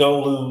probably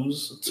gonna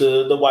lose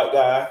to the white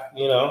guy.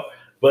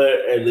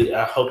 But at least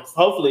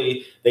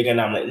hopefully they can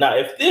nominate. Now,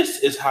 if this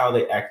is how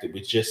they acted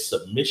with just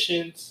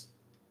submissions,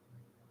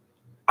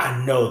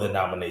 I know the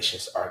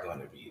nominations are going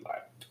to be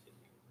like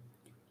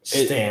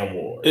Stan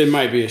Wars. It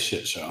might be a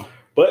shit show,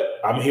 but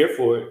I'm here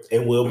for it,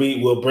 and we'll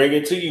bring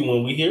it to you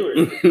when we hear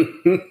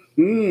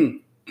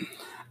it.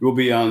 We'll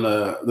be on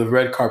the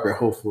red carpet,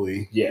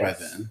 hopefully, by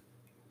then.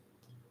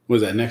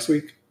 Was that next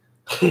week?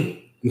 No,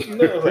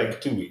 it was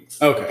like 2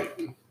 weeks. Okay.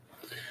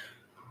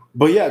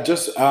 But yeah,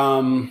 just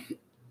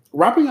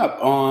wrapping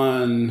up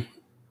on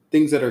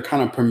things that are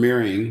kind of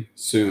premiering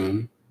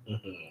soon.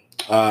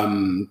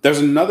 Mm-hmm. There's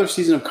another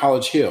season of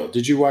College Hill.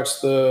 Did you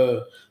watch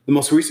the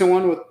most recent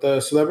one with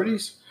the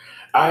celebrities?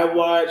 I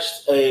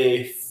watched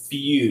a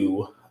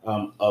few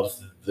of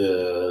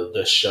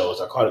the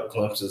shows. I caught it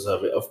glimpses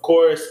of it. Of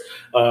course,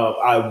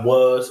 I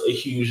was a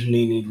huge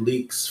Nene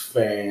Leakes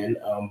fan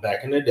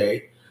back in the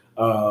day.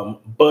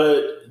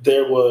 But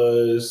there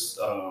was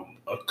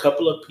a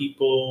couple of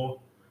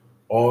people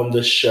on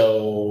the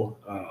show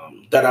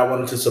that I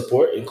wanted to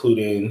support,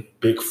 including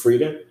Big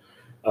Freedom.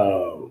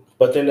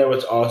 But then there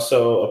was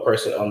also a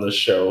person on the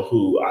show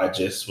who I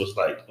just was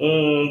like,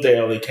 they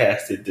only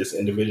casted this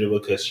individual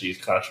because she's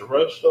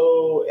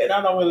controversial, and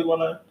I don't really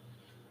want to,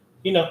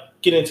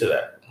 get into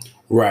that.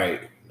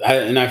 Right.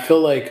 And I feel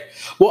like,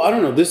 well, I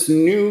don't know, this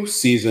new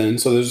season,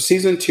 so there's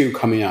season 2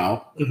 coming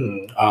out,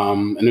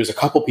 mm-hmm. And there's a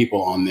couple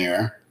people on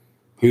there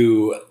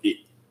who,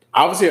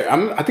 obviously,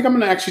 I think I'm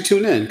going to actually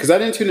tune in, because I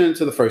didn't tune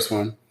into the first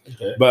one.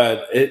 Okay.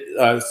 But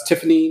it's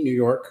Tiffany New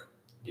York.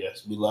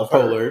 Yes, we love her.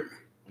 Pollard.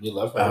 We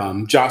love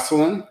her.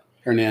 Jocelyn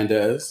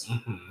Hernandez.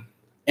 Mm-hmm.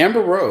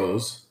 Amber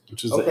Rose,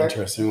 which is an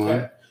interesting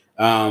one.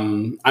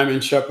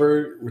 Iman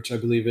Shepherd, which I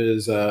believe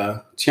is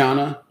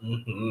Tiana.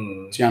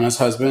 Mm-hmm. Tiana's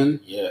husband.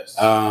 Yes.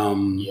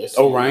 Yes.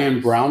 Orion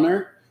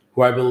Browner,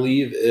 who I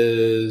believe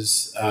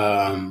is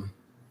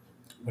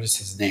what is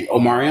his name?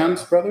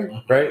 Omarion's brother,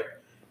 mm-hmm. right?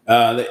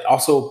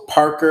 Also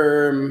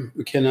Parker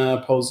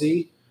McKenna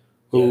Posey,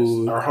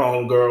 who our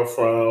homegirl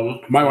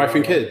from My Wife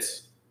and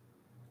Kids.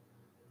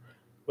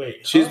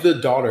 Wait, she's the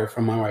daughter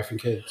from My Wife and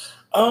Kids.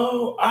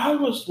 Oh,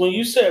 when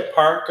you said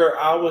Parker,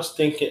 I was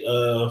thinking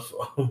of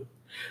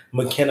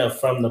McKenna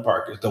from the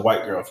Parkers, the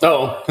white girl.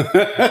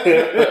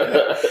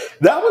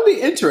 That would be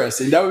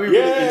interesting. That would be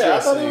really interesting. I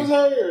thought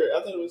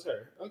it was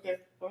her. Okay.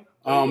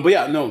 But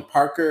yeah, no,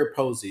 Parker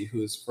Posey,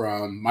 who's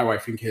from My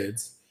Wife and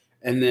Kids,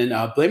 and then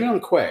Blame It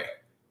on Quay,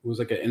 who was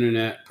like an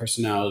internet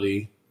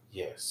personality.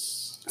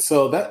 Yes.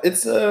 So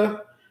it's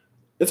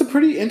a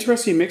pretty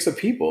interesting mix of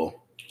people.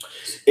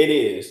 It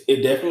is.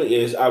 It definitely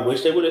is. I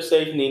wish they would have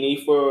saved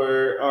Nene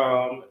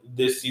for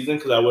this season,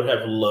 because I would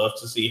have loved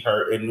to see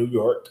her in New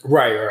York.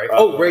 Right.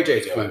 Ray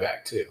J's coming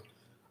back too.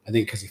 I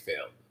think because he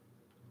failed.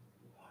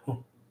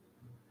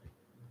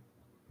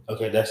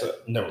 Okay,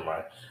 never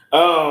mind.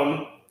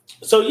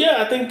 So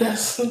yeah, I think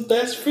that's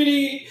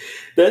pretty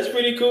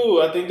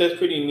cool. I think that's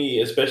pretty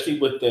neat, especially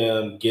with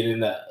them getting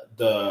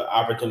the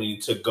opportunity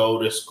to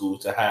go to school,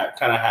 to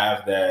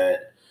have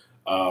that.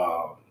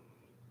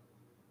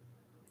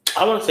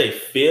 I want to say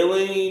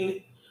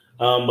feeling,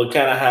 but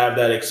kind of have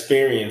that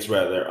experience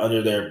rather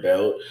under their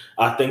belt.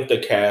 I think the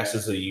cast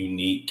is a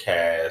unique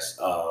cast.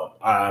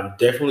 I'm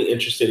definitely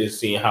interested in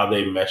seeing how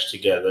they mesh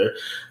together.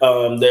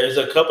 There's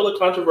a couple of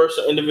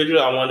controversial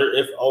individuals. I wonder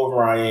if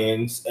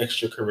Orion's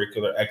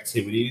extracurricular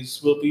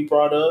activities will be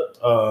brought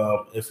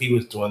up, if he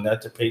was doing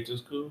that to pay to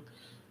school.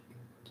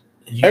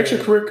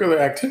 Extracurricular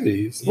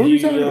activities? What are you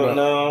talking about?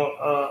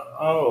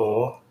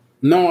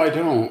 No, I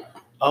don't.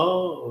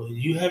 Oh,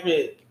 you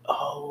haven't...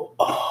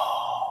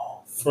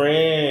 Oh,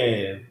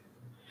 friend.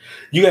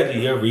 You got to do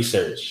your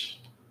research.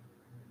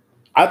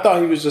 I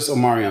thought he was just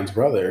Omarion's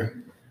brother.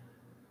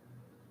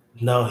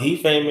 No, he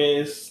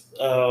famous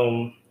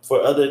for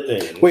other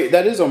things. Wait,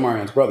 that is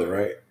Omarion's brother,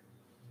 right?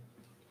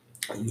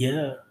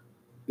 Yeah.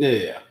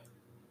 Yeah.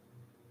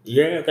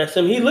 Yeah, that's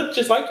him. He looked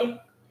just like him.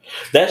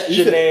 That's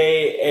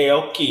Janae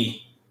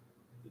Aoki,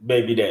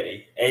 baby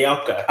daddy.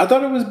 Aoka. I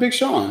thought it was Big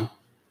Sean.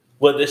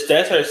 Well,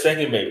 that's her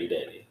second baby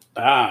daddy.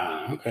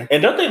 Ah, okay.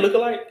 And don't they look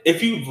alike?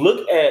 If you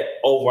look at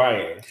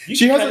Orion,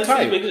 She has a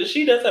type.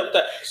 She does have a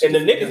type, and the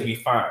niggas be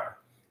fine.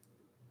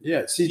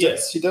 Yeah, she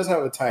does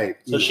have a type.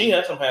 So she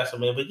has some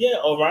handsome men, but yeah,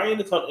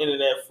 Orion is on the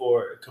internet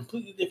for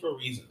completely different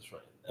reasons,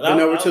 right? And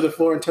Been over to the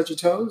floor and touch your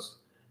toes?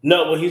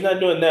 No, well, he's not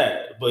doing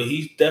that, but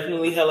he's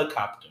definitely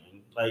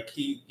helicoptering. Like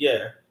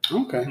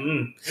Okay.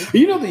 Mm-hmm.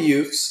 You know the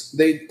youths,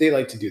 they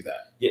like to do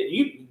that.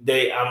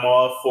 Yeah, I'm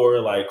all for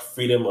like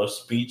freedom of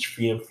speech,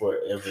 freedom for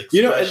expression.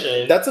 You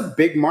know, that's a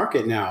big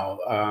market now.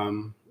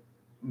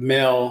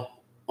 Male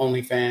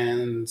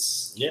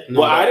OnlyFans. Yeah.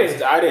 Well,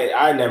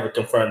 I never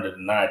confirmed or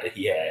denied that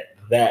he had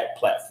that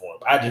platform.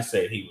 I just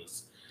said he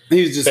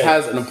just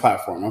has a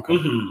platform. Okay.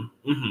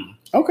 Mm-hmm.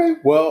 Okay.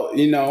 Well,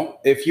 you know,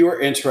 if you are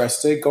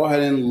interested, go ahead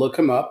and look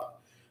him up.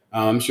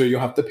 I'm sure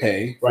you'll have to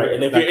pay. Right.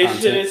 And if you're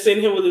interested in seeing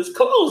him with his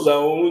clothes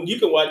on, you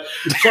can watch.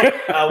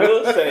 I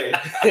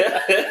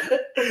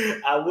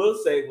will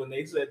say when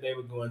they said they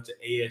were going to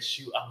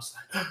ASU, I was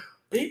like,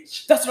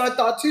 bitch. That's what I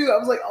thought too. I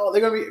was like, oh,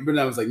 they're going to be. But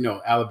I was like,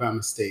 no,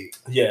 Alabama State.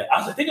 Yeah. I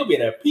was like, they're going to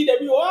be at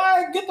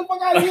PWI. Get the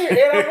fuck out of here. And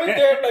I went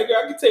there. Like,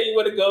 I can tell you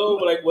where to go.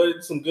 Like,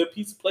 what some good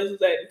pizza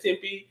places at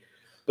Tempe.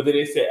 But then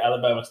they said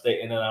Alabama State.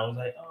 And then I was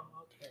like, oh,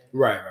 okay.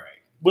 Right.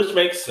 Which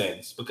makes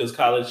sense because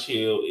College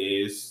Hill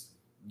is.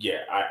 Yeah,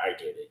 I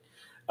get it.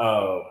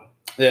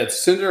 Yeah,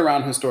 it's centered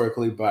around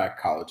historically black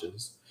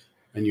colleges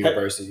and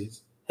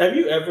universities.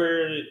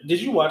 Did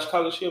you watch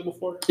College Hill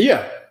before?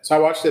 Yeah. So I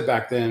watched it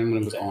back then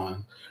when it was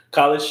on.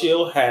 College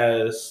Hill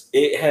has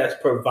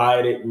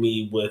provided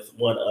me with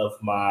one of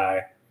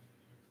my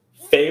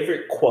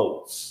favorite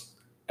quotes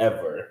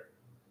ever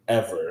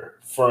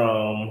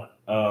from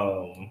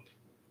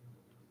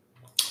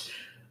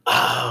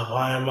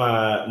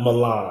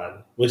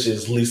Milan, which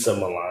is Lisa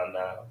Milan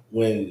now.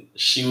 When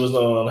she was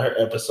on her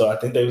episode, I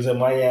think they was in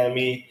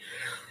Miami,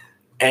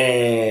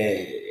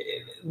 and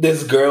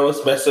this girl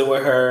was messing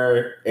with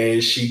her,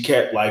 and she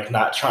kept like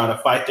not trying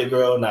to fight the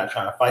girl.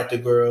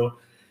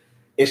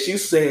 And she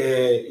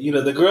said, you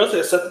know, the girl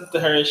said something to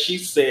her, and she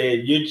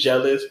said, "You're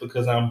jealous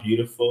because I'm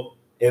beautiful."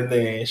 And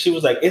then she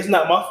was like, "It's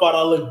not my fault.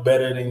 I look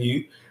better than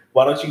you.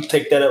 Why don't you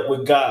take that up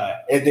with God?"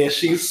 And then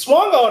she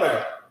swung on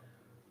her.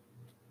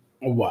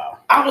 Wow.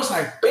 I was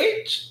like,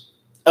 bitch,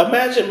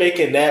 imagine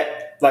making that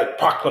like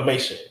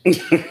proclamation and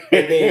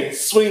then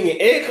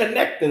swinging and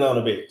connecting on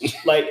a bitch.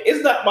 Like,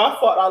 it's not my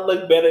fault I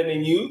look better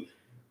than you.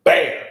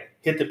 Bam.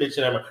 Hit the bitch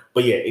in the mouth.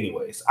 But yeah,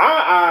 anyways,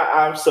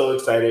 I'm so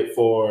excited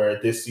for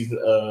this season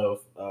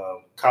of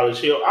College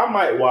Hill. I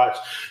might watch.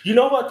 You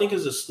know who I think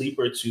is a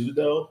sleeper too,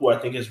 though? Who I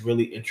think is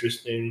really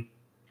interesting?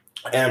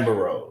 Amber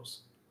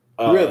Rose.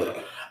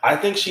 Really? I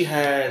think she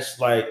has,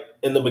 like,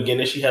 in the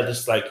beginning, she had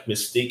this like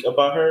mystique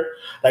about her.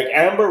 Like,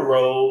 Amber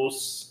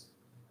Rose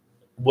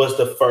was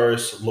the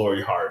first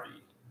Lori Harvey.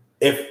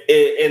 If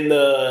in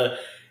the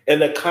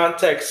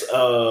context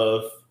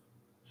of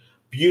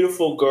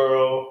beautiful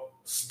girl,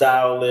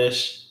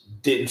 stylish,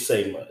 didn't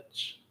say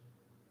much,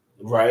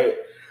 right?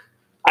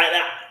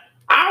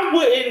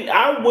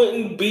 I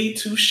wouldn't be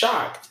too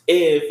shocked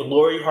if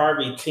Lori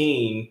Harvey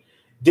teen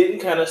didn't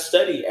kind of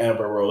study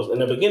Amber Rose in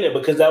the beginning,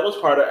 because that was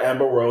part of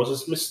Amber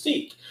Rose's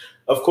mystique.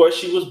 Of course,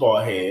 she was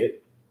bald head,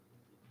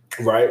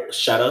 right?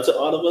 Shout out to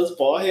all of us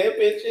bald head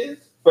bitches.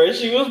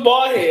 First, she was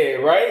bald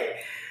head, right?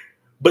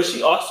 But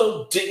she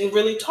also didn't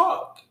really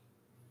talk.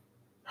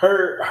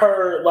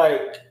 Her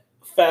like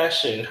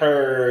fashion,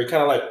 her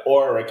kind of like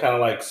aura, kind of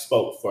like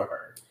spoke for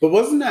her. But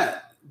wasn't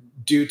that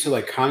due to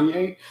like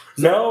Kanye?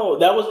 No,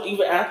 that was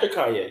even after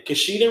Kanye, because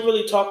she didn't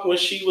really talk when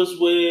she was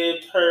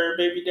with her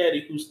baby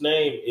daddy, whose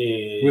name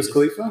is Wiz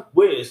Khalifa.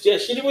 Wiz, yeah,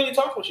 she didn't really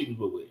talk when she was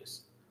with Wiz.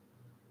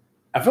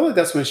 I feel like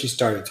that's when she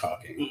started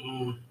talking.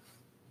 Mm-mm.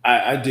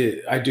 I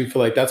do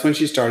feel like that's when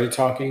she started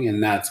talking,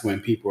 and that's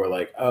when people were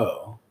like,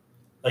 "Oh,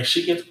 like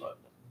she gets fucked."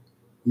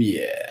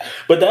 Yeah,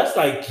 but that's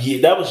like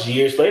that was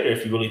years later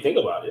if you really think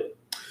about it.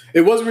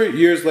 It was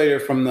years later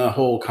from the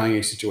whole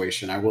Kanye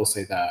situation. I will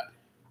say that.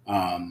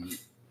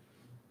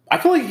 I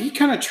feel like he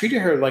kind of treated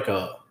her like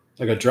a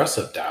dress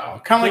up doll,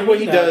 kind of like what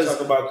he does.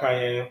 Talk about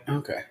Kanye.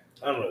 Okay.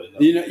 I don't really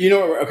know. You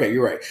know. Okay,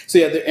 you're right. So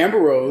yeah, the Amber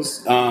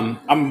Rose.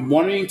 I'm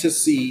wanting to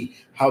see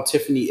how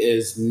Tiffany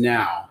is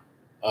now.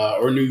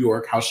 Or New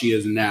York, how she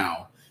is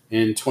now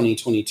in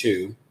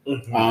 2022,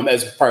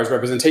 as far as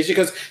representation,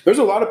 because there's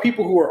a lot of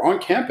people who are on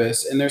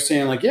campus and they're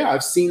saying like, yeah,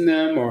 I've seen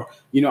them, or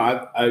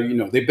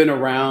they've been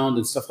around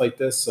and stuff like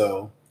this.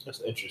 So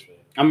that's interesting.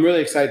 I'm really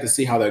excited to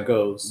see how that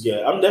goes.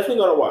 Yeah, I'm definitely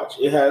gonna watch.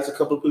 It has a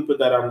couple of people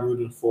that I'm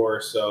rooting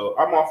for, so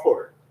I'm all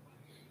for it.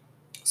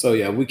 So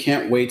yeah, we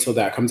can't wait till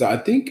that comes out. I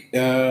think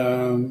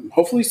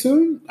hopefully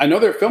soon. I know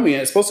they're filming it.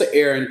 It's supposed to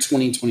air in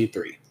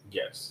 2023.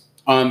 Yes.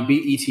 On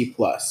BET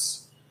Plus.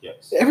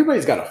 Yes.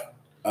 Everybody's got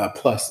a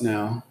plus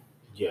now.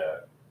 Yeah.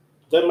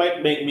 That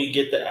might make me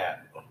get the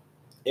app.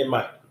 It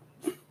might.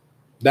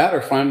 That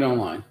or find it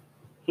online.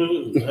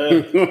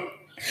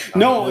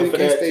 No, in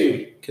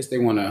case they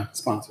want to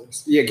sponsor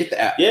us. Yeah, get the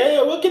app.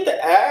 Yeah, we'll get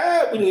the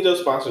app. We need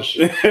those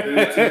sponsorships.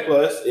 BET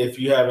Plus, if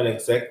you have an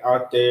exec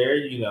out there,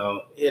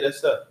 hit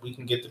us up. We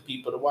can get the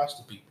people to watch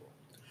the people.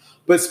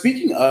 But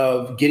speaking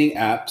of getting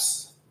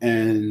apps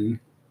and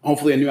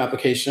hopefully a new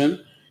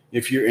application,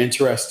 if you're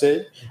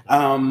interested,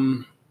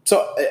 we're going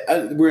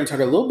to talk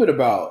a little bit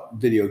about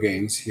video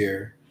games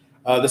here.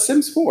 The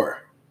Sims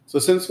 4. So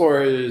Sims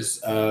 4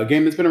 is a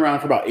game that's been around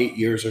for about 8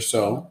 years or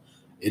so.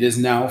 It is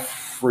now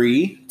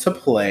free to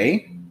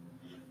play.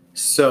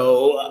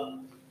 So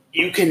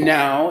you can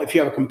now, if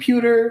you have a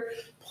computer,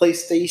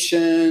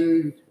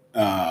 PlayStation,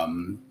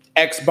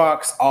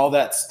 Xbox, all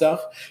that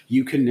stuff,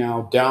 you can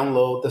now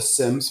download The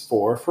Sims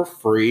 4 for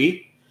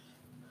free.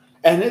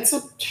 And it's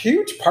a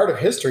huge part of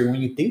history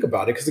when you think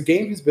about it, because the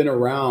game has been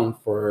around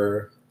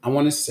for, I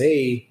want to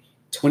say,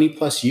 20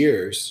 plus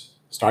years,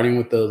 starting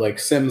with the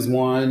Sims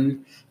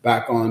 1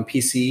 back on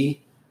PC,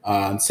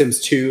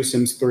 Sims 2,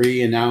 Sims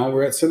 3, and now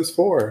we're at Sims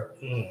 4.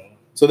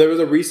 So there was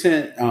a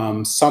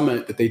recent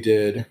summit that they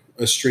did,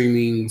 a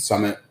streaming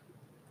summit,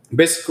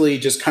 basically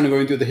just kind of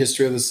going through the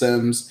history of The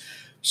Sims,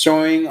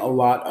 showing a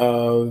lot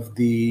of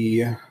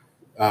the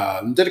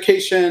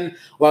dedication,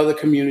 a lot of the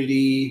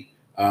community,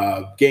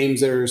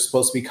 games that are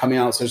supposed to be coming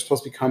out. So they're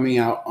supposed to be coming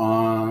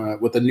out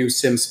with the new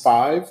Sims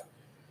 5.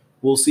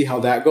 We'll see how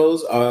that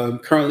goes.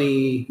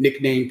 Currently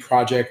nicknamed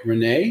Project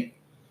Renee.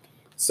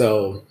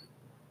 So,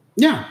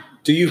 yeah.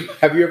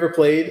 Have you ever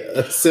played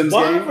a Sims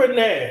game? Why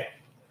Renee?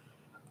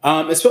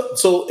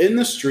 So in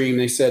the stream,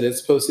 they said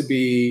it's supposed to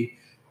be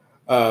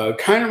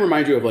kind of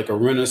remind you of like a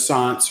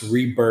Renaissance,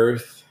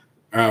 rebirth,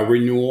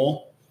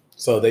 renewal.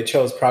 So they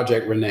chose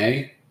Project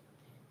Renee.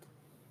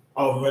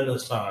 Oh,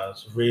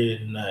 Renaissance,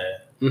 Renee,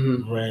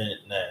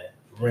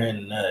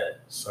 Renee.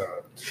 So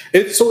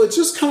it's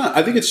just kind of,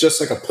 I think it's just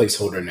like a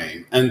placeholder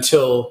name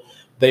until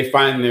they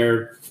find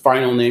their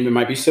final name. It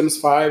might be Sims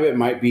 5. It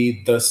might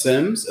be The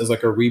Sims as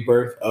like a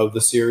rebirth of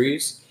the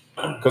series.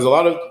 Because a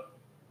lot of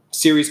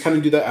series kind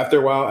of do that after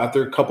a while.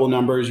 After a couple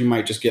numbers, you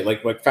might just get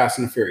like Fast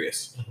and the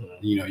Furious.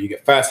 You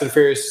get Fast and the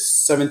Furious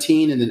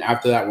 17, and then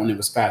after that one, it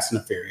was Fast and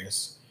the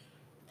Furious.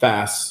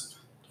 Faster.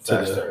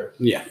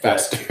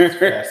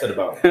 Faster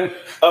about.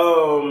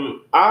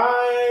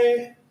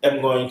 I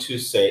am going to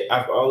say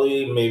I've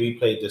only maybe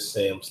played The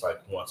Sims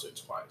like once or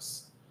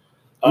twice.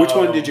 Which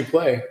one did you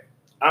play?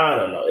 I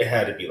don't know. It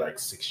had to be like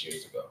 6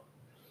 years ago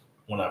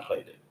when I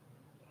played it.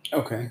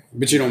 Okay,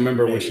 but you don't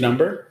remember which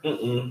number?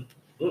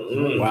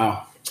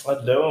 Wow. I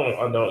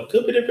don't.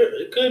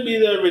 It could be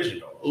the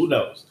original. Who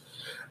knows?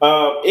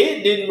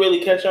 It didn't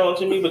really catch on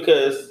to me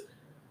because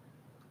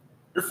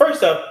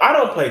first off, I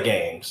don't play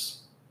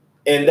games.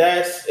 And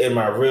that's in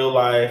my real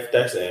life.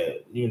 That's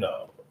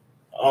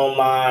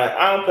online.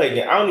 I don't play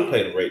games. I don't even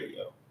play the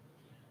radio.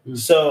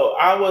 So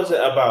I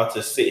wasn't about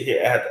to sit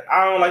here.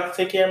 I don't like to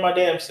take care of my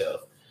damn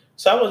self.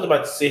 So I wasn't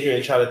about to sit here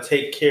and try to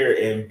take care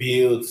and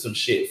build some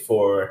shit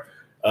for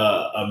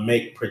a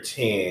make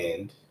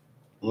pretend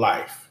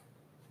life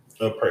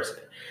of person.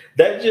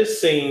 That just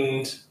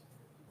seemed.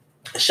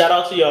 Shout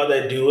out to y'all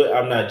that do it.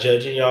 I'm not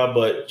judging y'all,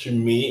 but to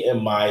me,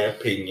 in my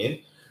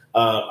opinion,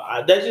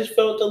 that just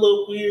felt a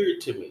little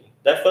weird to me.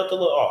 That felt a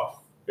little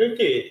off. It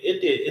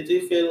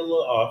did feel a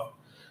little off.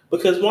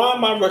 Because why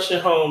am I rushing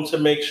home to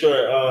make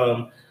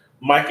sure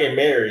Mike and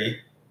Mary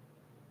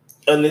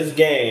in this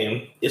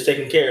game is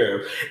taken care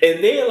of?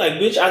 And then,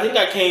 bitch, I think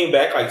I came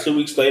back 2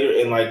 weeks later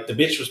and the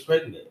bitch was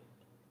pregnant.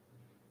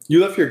 You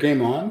left your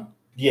game on?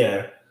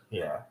 Yeah.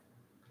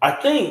 I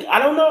think. I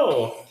don't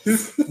know.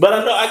 But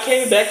I know I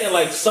came back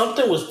and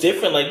something was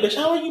different. Bitch,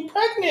 how are you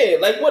pregnant?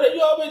 What have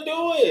y'all been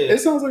doing? It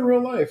sounds like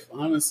real life,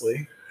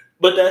 honestly.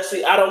 But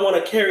I don't want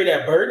to carry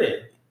that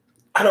burden.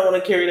 I don't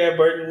want to carry that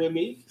burden with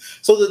me.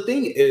 So the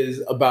thing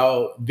is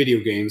about video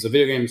games. The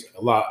video games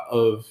a lot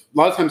of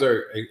times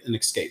are an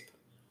escape.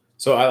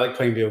 So I like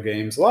playing video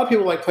games. A lot of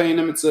people like playing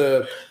them.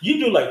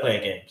 You do like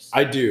playing games.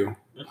 I do.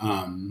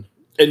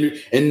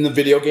 In the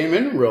video game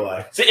and in real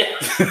life. See, I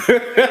was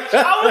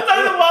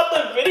talking about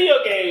the video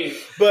game.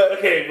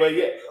 But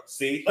yeah.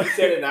 See, he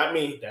said it, not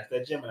me. That's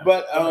that Gemini.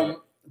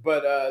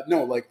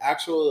 No,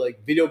 actual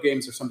video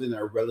games are something that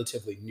are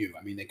relatively new.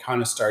 I mean, they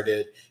kind of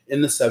started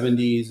in the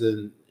 70s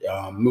and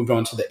moved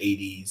on to the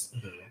 80s,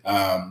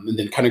 and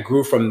then kind of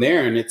grew from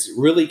there. And it's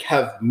really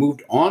have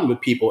moved on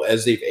with people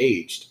as they've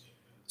aged.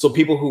 So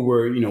people who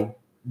were,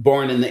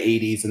 born in the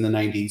 80s and the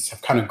 90s have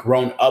kind of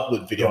grown up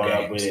with video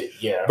games,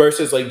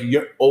 versus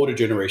your older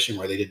generation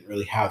where they didn't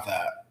really have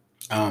that.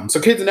 So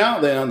kids now,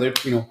 they're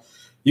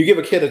you give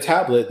a kid a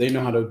tablet, they know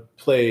how to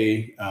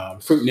play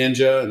Fruit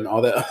Ninja and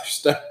all that other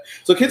stuff.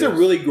 So kids are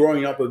really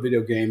growing up with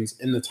video games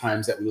in the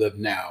times that we live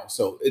now.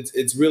 So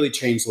it's really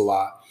changed a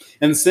lot.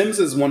 And Sims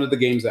is one of the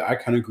games that I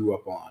kind of grew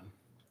up on.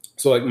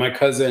 So my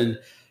cousin,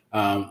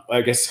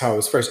 I guess how I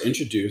was first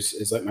introduced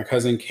is my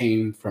cousin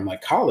came from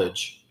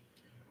college.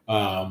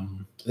 I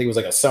think it was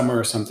a summer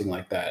or something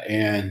like that.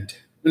 And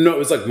no, it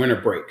was winter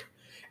break.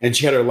 And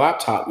she had her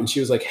laptop and she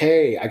was like,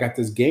 hey, I got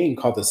this game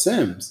called The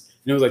Sims.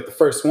 And it was the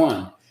first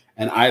one.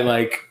 And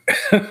I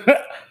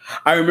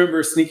I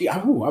remember sneaking. I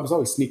was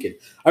always sneaking.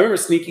 I remember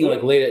sneaking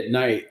late at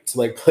night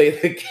to play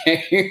the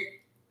game.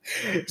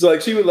 So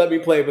she would let me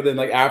play, but then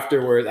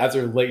afterwards,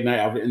 after late night,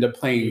 I would end up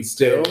playing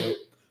still.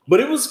 but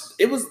it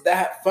was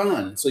that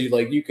fun. So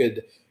you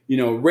could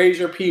raise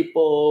your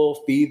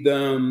people, feed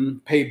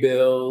them, pay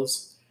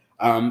bills.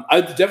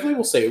 I definitely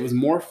will say it was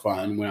more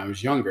fun when I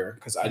was younger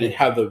because I didn't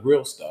have the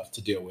real stuff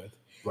to deal with.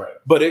 Right.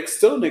 But it's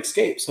still an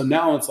escape. So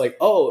now it's like,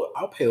 oh,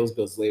 I'll pay those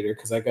bills later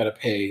because I got to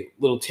pay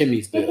little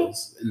Timmy's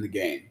bills in the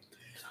game.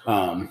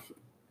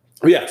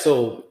 Yeah,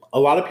 so a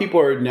lot of people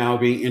are now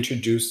being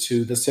introduced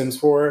to The Sims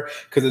 4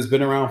 because it's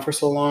been around for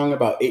so long,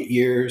 about 8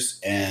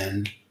 years,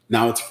 and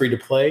now it's free to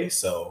play.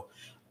 So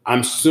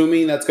I'm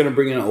assuming that's going to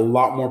bring in a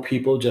lot more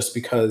people just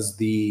because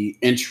the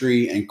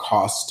entry and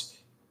cost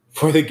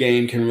for the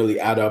game can really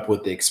add up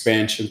with the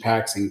expansion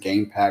packs and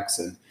game packs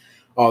and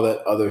all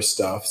that other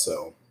stuff.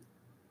 So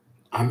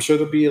I'm sure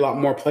there'll be a lot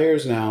more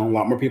players now. A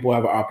lot more people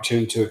have an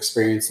opportunity to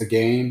experience the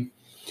game.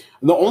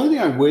 The only thing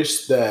I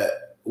wish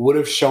that would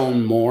have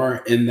shown more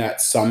in that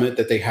summit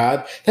that they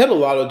had a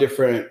lot of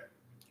different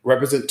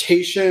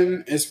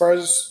representation as far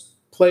as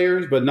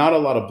players, but not a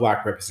lot of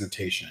Black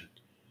representation,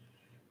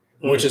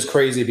 which is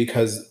crazy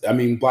because, I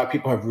mean, Black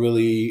people have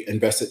really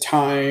invested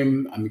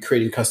time,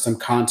 creating custom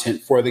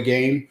content for the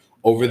game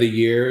over the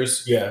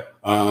years. Yeah.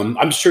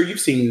 I'm sure you've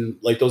seen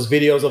like those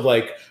videos of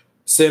like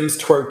Sims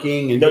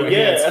twerking and doing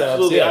hand stuff.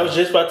 Absolutely. Yeah. I was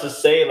just about to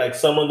say, like,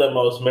 some of the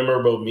most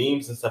memorable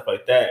memes and stuff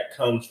like that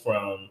comes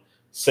from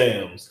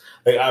Sims.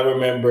 Like, I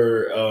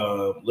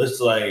remember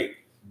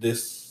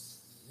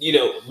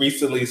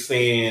recently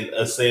seeing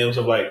a Sims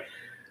of like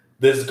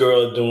this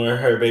girl doing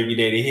her baby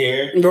daddy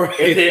hair. Right.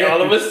 And then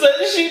all of a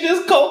sudden she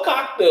just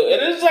co-cocked him.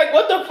 And it's like,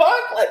 what the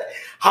fuck? Like,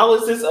 how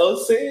is this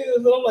old Sims?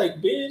 And I'm like,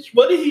 bitch,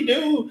 what did he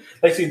do?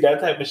 Like, see,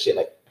 that type of shit.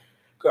 Like,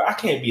 girl, I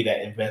can't be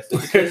that invested.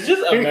 Because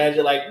just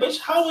imagine, like, bitch,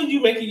 how would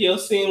you making your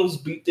Sims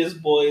beat this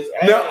boy's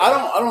ass? No,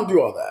 I don't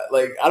do all that.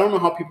 Like, I don't know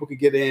how people could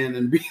get in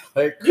and be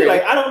like, you're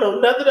like, I don't know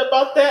nothing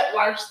about that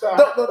lifestyle.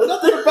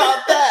 Nothing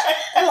about that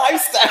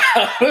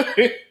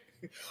lifestyle.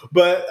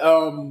 But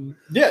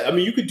yeah, I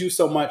mean, you could do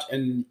so much,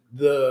 and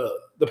the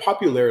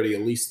popularity,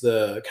 at least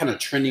the kind of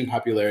trending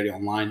popularity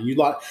online, a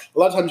lot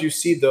of times you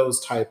see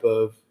those type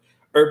of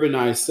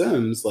urbanized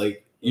Sims,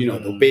 like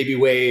the baby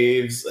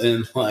waves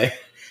and like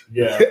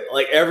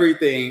like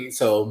everything.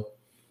 So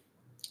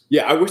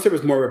yeah, I wish there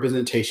was more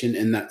representation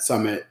in that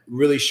summit,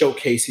 really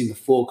showcasing the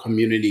full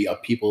community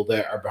of people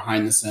that are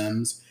behind the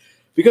Sims,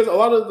 because a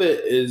lot of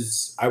it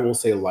is, I will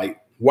say,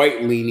 like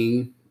white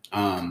leaning.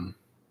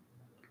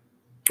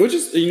 Which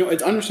is,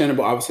 it's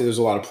understandable. Obviously, there's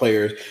a lot of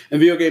players, and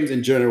video games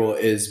in general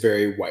is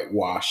very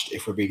whitewashed,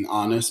 if we're being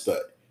honest.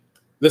 But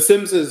The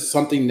Sims is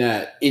something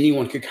that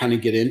anyone could kind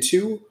of get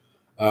into.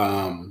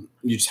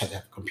 You just have to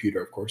have a computer,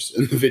 of course,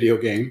 in the video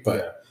game.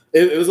 But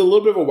it was a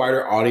little bit of a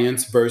wider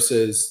audience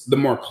versus the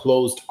more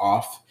closed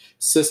off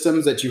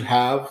systems that you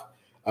have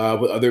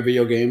with other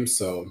video games.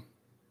 So,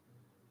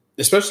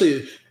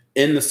 especially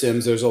in The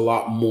Sims, there's a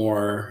lot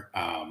more,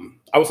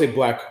 I would say,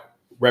 Black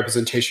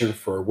representation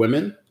for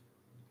women.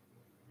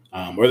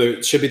 Or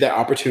there should be that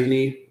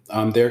opportunity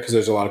there because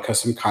there's a lot of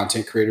custom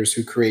content creators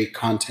who create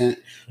content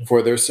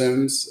for their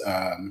Sims.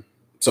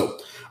 So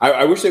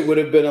I wish it would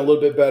have been a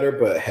little bit better,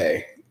 but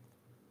hey,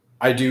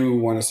 I do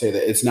want to say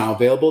that it's now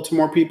available to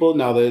more people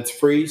now that it's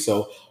free.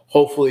 So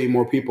hopefully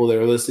more people that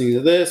are listening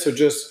to this or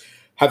just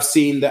have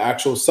seen the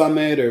actual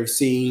summit or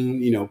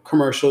seen,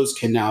 commercials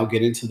can now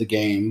get into the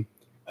game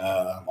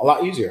a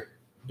lot easier.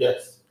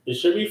 Yes, it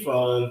should be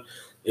fun.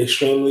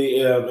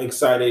 Extremely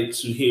excited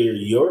to hear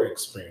your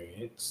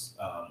experience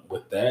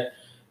with that.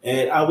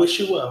 And I wish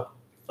you well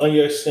on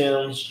your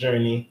Sims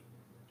journey.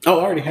 Oh,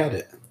 I already had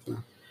it.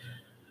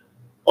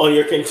 On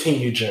your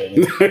continued journey.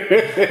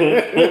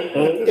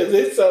 Because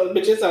it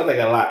sounds like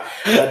a lot.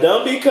 Now,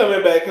 don't be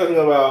coming back talking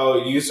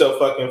about you so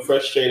fucking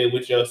frustrated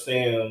with your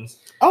Sims.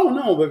 Oh,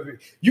 no, but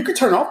you can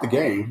turn off the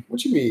game.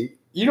 What you mean?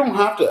 You don't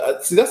have to.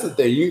 See, that's the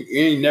thing. You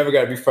ain't never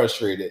got to be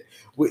frustrated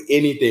with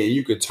anything.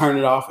 You could turn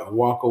it off and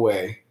walk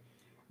away.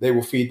 They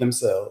will feed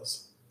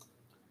themselves.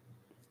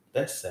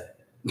 That's sad.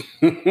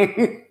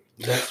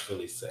 That's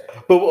really sad.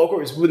 But of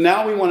course,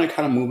 now we want to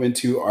kind of move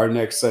into our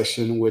next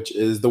session, which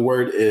is The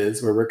Word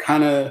Is, where we're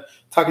kind of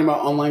talking about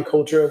online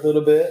culture a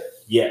little bit.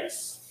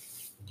 Yes.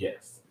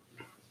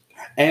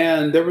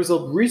 And there was a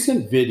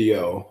recent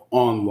video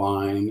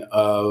online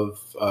of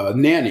a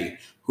nanny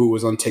who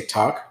was on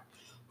TikTok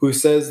who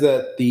says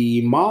that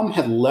the mom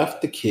had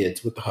left the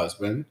kids with the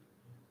husband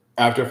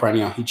after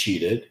finding out he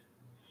cheated.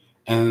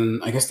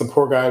 And I guess the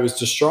poor guy was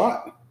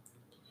distraught.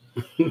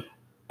 Them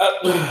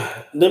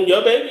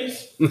your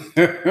babies.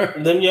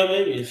 Them your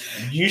babies.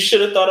 You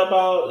should have thought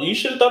about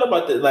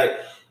that. Like,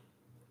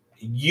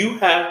 you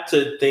have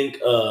to think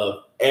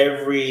of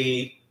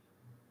every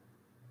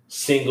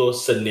single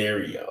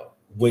scenario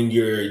when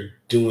you're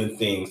doing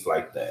things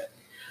like that.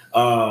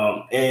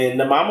 And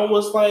the mama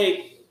was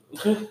like,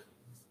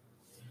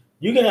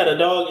 you can have a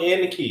dog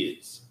and the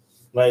kids.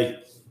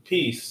 Like,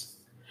 peace.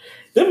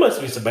 There must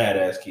be some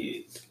badass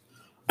kids.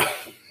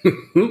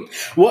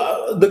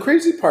 Well, the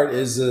crazy part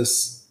is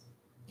this,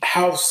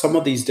 how some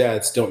of these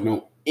dads don't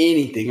know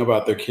anything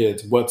about their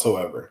kids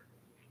whatsoever.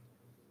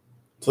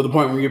 To the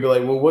point where you'd be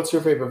like, well, what's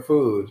your favorite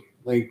food?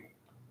 Like,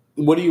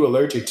 what are you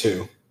allergic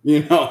to?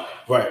 You know,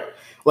 Right.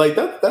 like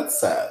that's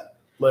sad.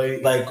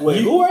 Like,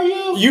 wait, who are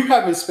you? You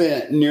haven't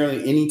spent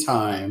nearly any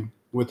time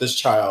with this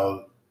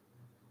child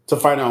to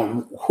find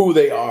out who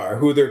they are,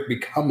 who they're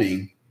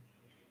becoming,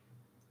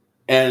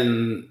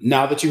 and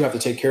now that you have to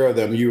take care of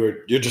them,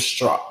 you're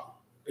distraught.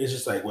 It's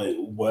just like, wait,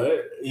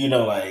 what? You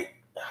know, like,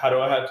 how do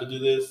I have to do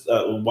this?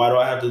 Why do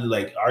I have to do,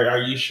 like, are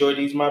you sure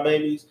these my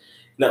babies?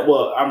 No,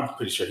 well, I'm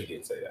pretty sure he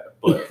didn't say that,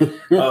 but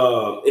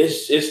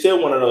it's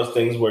still one of those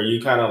things where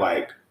you kind of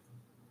like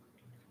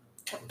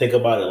think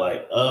about it,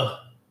 like,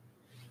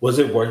 was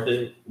it worth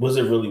it? Was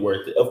it really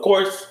worth it? Of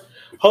course,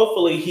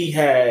 hopefully he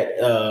had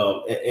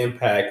an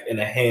impact and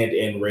a hand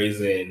in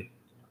raising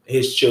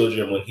his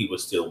children when he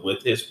was still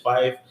with his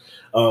wife.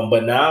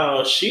 But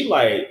now she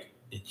like,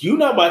 you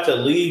not about to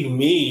leave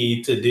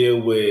me to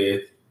deal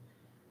with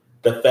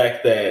the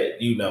fact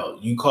that, you know,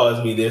 you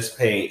caused me this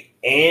pain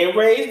and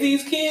raise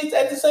these kids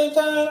at the same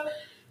time.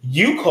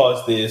 You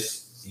caused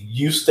this.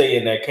 You stay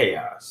in that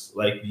chaos.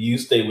 Like, you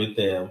stay with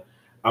them.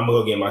 I'm gonna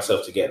go get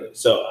myself together.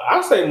 So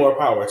I say more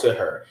power to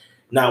her.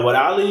 Now, would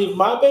I leave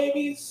my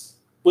babies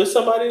with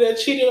somebody that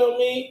cheated on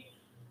me?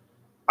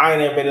 I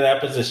ain't never been in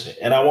that position,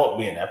 and I won't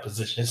be in that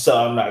position. So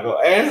I'm not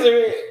gonna answer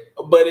it.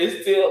 But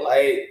it's still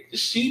like,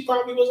 she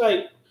probably was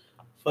like,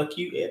 "Fuck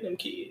you and them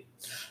kids."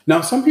 Now,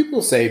 some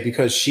people say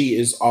because she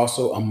is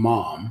also a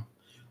mom,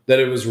 that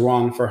it was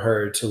wrong for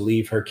her to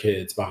leave her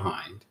kids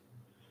behind.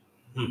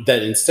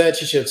 That instead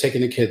she should have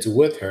taken the kids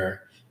with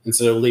her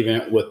instead of leaving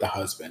it with the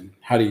husband.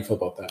 How do you feel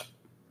about that?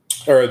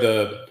 Or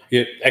the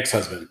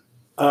ex-husband?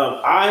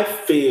 I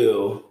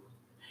feel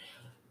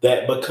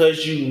that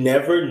because you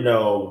never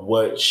know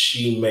what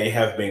she may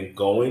have been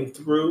going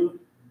through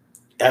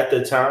at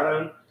the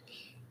time,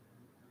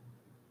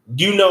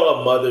 you know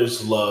a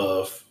mother's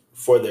love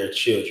for their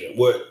children.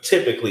 Where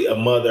typically a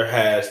mother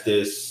has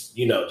this,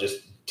 you know,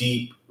 just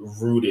deep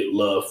rooted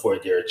love for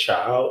their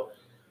child.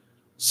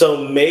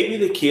 So maybe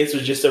the kids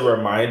was just a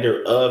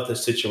reminder of the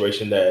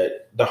situation,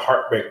 that the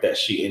heartbreak that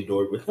she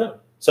endured with him.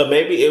 So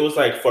maybe it was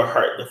like for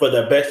her, for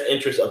the best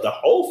interest of the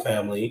whole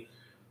family,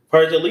 for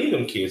her to leave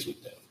them kids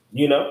with them.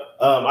 You know,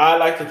 I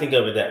like to think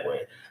of it that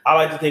way. I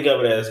like to think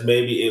of it as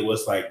maybe it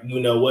was like,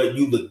 you know what,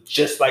 you look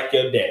just like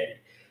your daddy.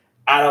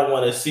 I don't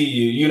want to see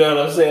you. You know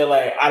what I'm saying?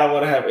 Like, I don't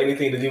want to have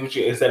anything to do with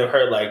you. Instead of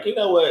her, like, you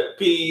know what,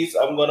 peace.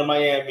 I'm going to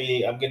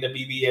Miami. I'm getting a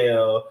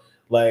BBL.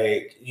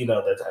 Like, you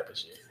know, that type of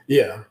shit.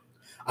 Yeah.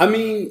 I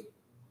mean,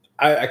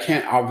 I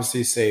can't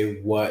obviously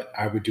say what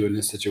I would do in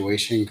this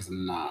situation because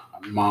I'm not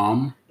a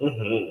mom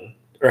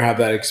or have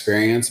that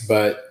experience,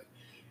 but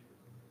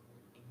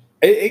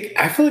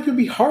I feel like it would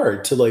be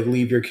hard to like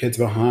leave your kids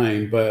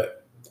behind,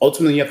 but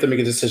ultimately you have to make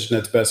a decision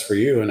that's best for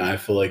you, and I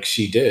feel like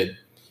she did.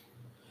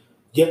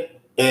 Yeah,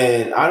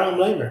 and I don't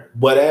blame her.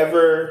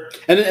 Whatever.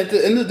 And at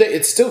the end of the day,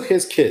 it's still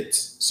his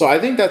kids. So I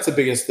think that's the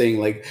biggest thing.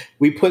 Like,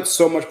 we put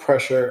so much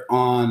pressure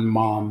on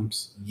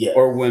moms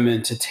or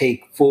women to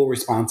take full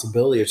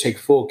responsibility or take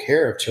full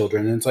care of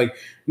children. And it's like,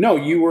 no,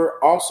 you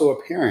were also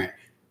a parent.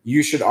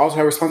 You should also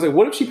have responsibility.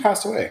 What if she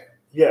passed away?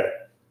 Yeah.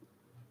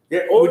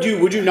 Yeah. Would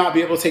you not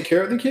be able to take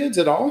care of the kids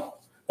at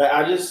all? Like,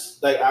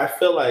 I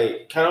feel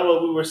like kind of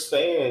what we were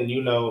saying,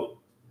 you know,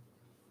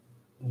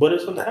 what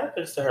if something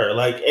happens to her?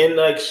 Like, and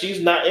like,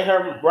 she's not in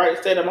her right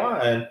state of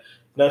mind.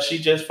 You know, she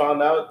just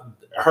found out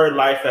her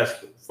life has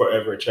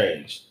forever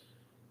changed.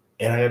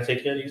 And I gotta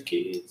take care of these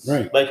kids.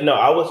 Right. Like, no,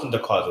 I wasn't the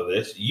cause of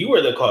this. You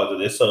were the cause of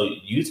this, so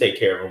you take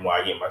care of them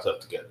while I get myself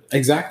together.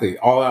 Exactly.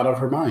 All out of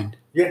her mind.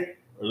 Yeah.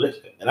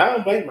 Listen. And I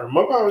don't blame her.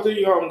 More power to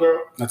you, home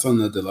girl. That's on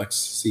the deluxe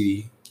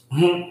CD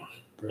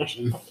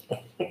version.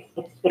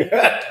 I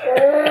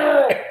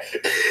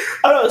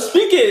don't know.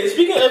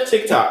 Speaking of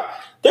TikTok,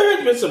 there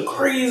has been some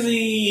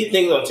crazy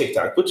things on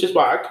TikTok, which is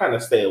why I kind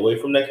of stay away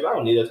from that, because I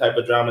don't need that type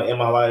of drama in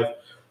my life.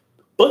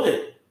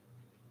 But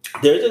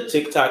there's a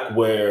TikTok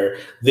where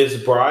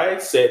this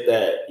bride said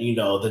that, you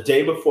know, the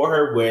day before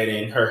her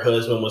wedding, her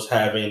husband was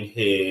having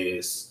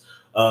his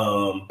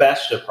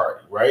bachelor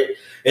party, right?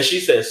 And she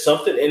said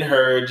something in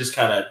her just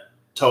kind of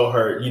told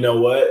her, you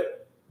know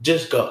what,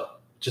 just go.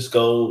 Just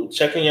go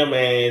check on your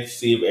man,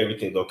 see if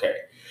everything's okay.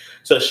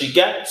 So she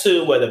got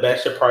to where the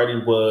bachelor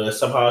party was.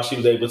 Somehow she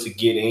was able to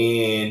get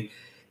in.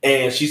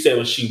 And she said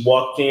when she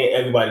walked in,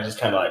 everybody just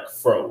kind of like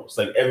froze.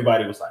 Like,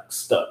 everybody was like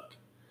stuck.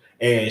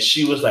 And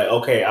she was like,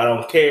 okay, I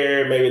don't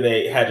care. Maybe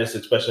they had this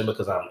expression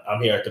because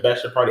I'm here at the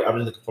bachelor party. I'm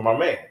just looking for my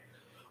man.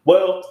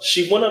 Well,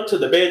 she went up to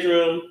the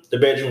bedroom. The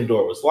bedroom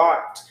door was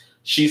locked.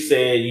 She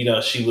said, you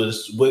know, she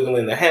was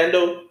wiggling the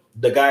handle.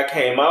 The guy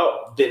came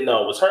out, didn't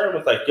know it was her, and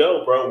was like,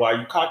 yo, bro, why are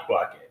you cock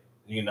blocking?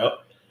 You know?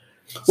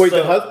 Wait,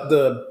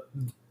 so,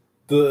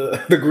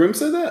 the groom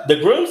said that? The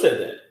groom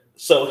said that.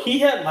 So he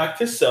had locked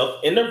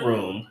himself in the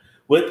room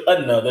with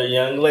another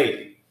young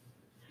lady.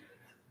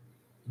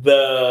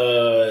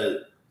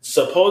 The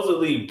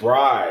supposedly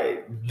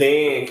bride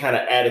then kind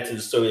of added to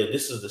the story that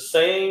this is the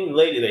same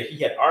lady that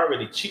he had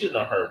already cheated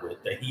on her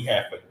with, that he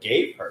had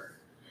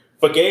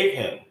forgave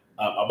him.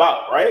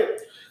 about, right?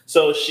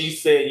 So she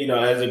said,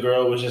 as a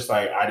girl was just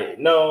like, I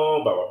didn't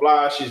know, blah, blah,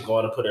 blah. She's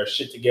going to put her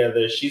shit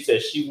together. She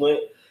said she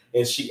went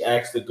and she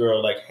asked the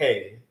girl, like,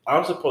 hey,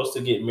 I'm supposed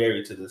to get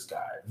married to this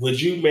guy.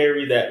 Would you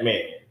marry that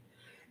man?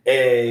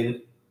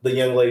 And the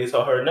young lady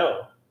told her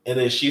no. And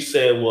then she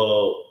said,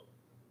 well,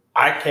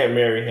 I can't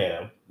marry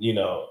him,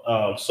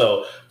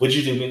 so would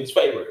you do me this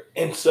favor?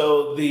 And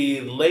so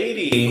the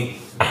lady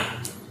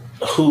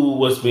who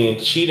was being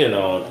cheated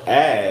on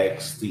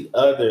asked the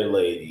other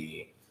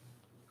lady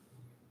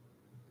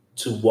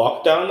to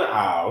walk down the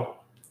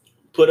aisle,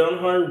 put on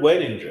her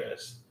wedding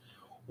dress,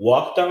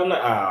 walk down the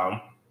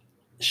aisle.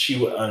 She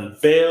would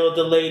unveil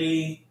the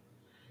lady.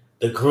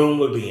 The groom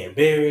would be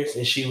embarrassed,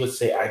 and she would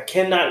say, I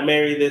cannot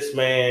marry this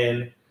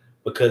man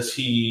because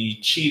he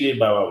cheated,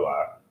 blah, blah,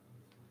 blah.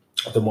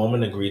 The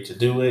woman agreed to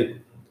do it,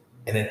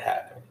 and it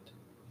happened.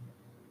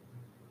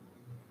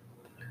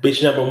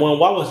 Bitch, number one,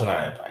 why wasn't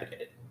I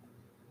invited?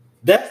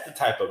 That's the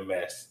type of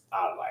mess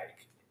I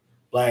like.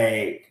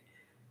 Like,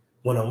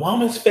 when a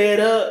woman's fed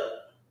up,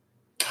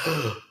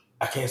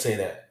 I can't say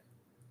that.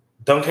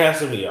 Don't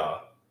cancel me,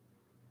 y'all.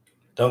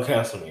 Don't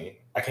cancel me.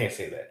 I can't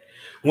say that.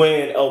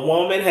 When a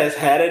woman has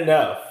had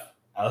enough,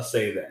 I'll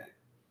say that.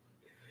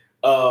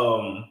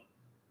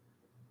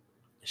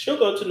 She'll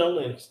go to no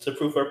lengths to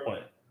prove her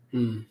point.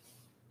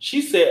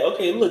 She said,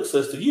 okay, look,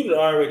 sister, you done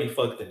already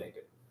fucked the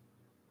nigga.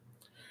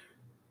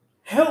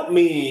 Help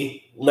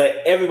me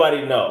let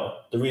everybody know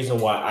the reason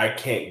why I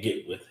can't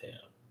get with him.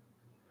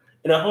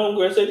 And the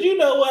homegirl said, you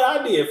know what?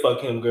 I did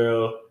fuck him,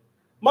 girl.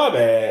 My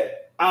bad.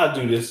 I'll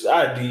do this.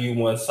 I'll do you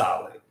one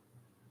solid.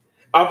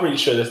 I'm pretty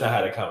sure that's not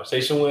how the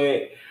conversation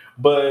went,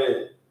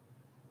 but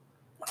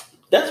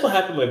that's what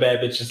happened when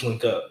bad bitches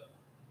link up.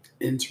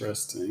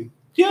 Interesting.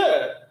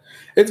 Yeah.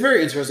 It's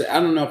very interesting. I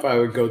don't know if I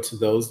would go to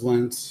those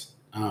lengths.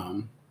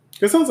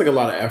 It sounds like a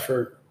lot of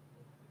effort.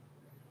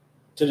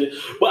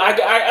 Well,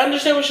 I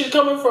understand where she's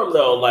coming from,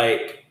 though.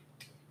 Like,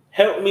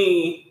 help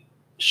me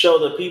show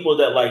the people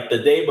that, like, the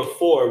day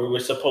before we were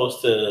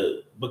supposed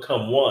to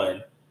become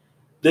one,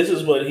 this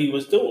is what he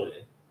was doing.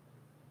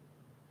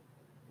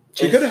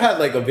 She could have had,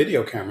 like, a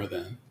video camera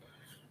then.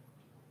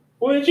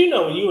 Well, when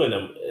you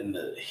in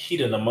the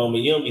heat of the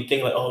moment, you don't be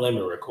thinking, like, oh, let me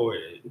record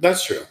it.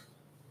 That's true.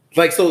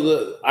 Like,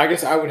 so I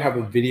guess I would have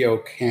a video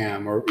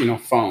cam or,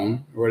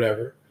 phone or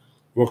whatever,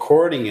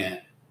 recording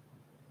it,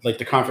 like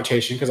the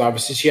confrontation, because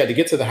obviously she had to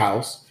get to the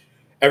house.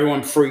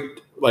 Everyone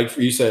freaked, like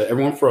you said,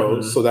 everyone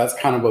froze. Mm-hmm. So that's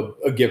kind of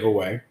a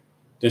giveaway.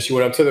 Then she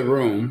went up to the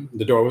room.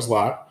 The door was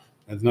locked.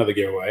 That's another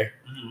giveaway.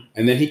 Mm-hmm.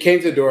 And then he came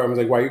to the door and was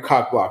like, why are you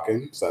cock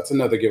blocking? So that's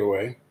another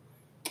giveaway.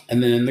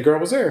 And then the girl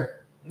was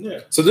there. Yeah.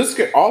 So this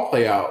could all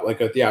play out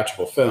like a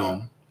theatrical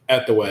film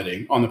at the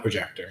wedding on the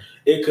projector.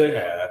 It could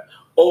have.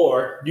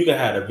 Or you can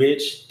have a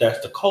bitch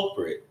that's the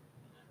culprit.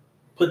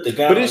 Put the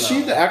guy. But is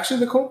she actually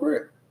the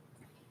culprit?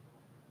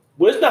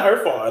 Well, it's not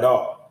her fault at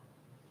all.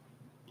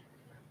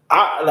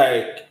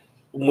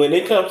 When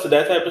it comes to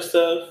that type of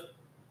stuff,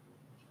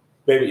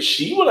 baby,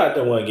 she was not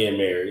the one getting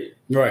married.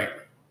 Right.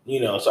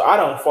 So I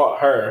don't fault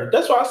her.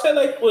 That's why I said,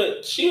 like,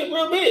 what she a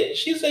real bitch.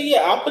 She said,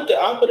 yeah, I'll put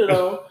it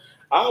on.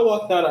 I'll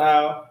walk down the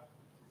aisle.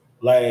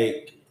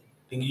 Like,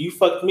 you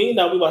fucked me,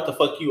 now we about to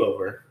fuck you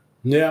over.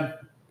 Yeah.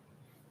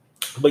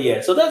 But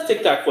yeah, so that's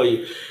TikTok for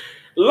you.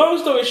 Long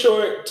story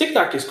short,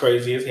 TikTok is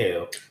crazy as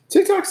hell.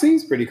 TikTok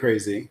seems pretty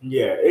crazy.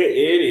 Yeah,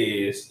 it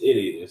is. It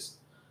is.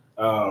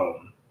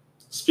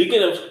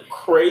 Speaking of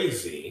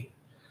crazy,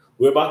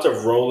 we're about to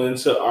roll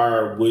into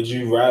our Would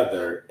You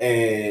Rather.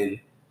 And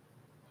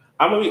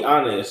I'm going to be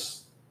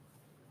honest,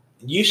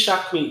 you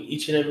shock me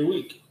each and every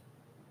week.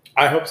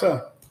 I hope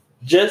so.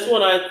 Just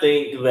when I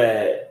think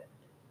that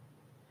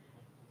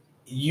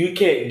you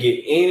can't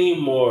get any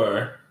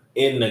more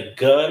in the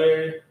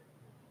gutter,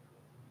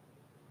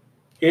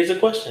 here's a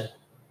question.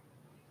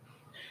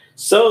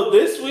 So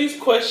this week's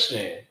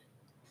question,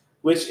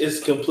 which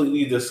is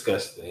completely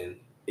disgusting,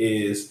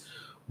 is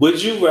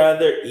would you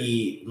rather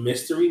eat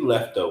mystery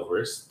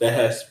leftovers that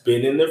has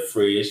been in the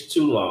fridge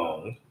too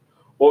long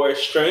or a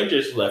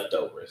stranger's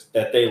leftovers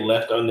that they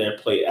left on their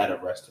plate at a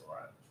restaurant?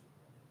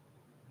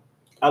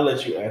 I'll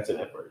let you answer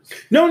that first.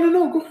 No,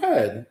 go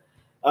ahead.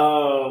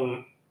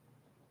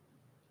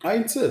 I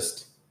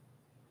insist.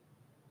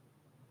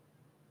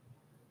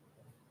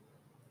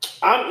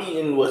 I'm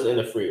eating what's in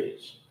the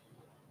fridge.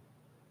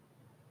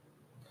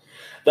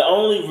 The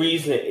only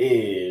reason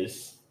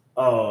is,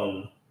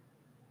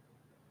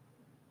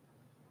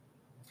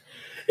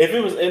 if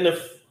it was in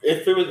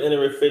the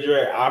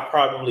refrigerator, I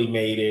probably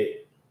made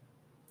it.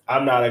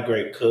 I'm not a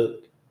great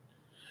cook,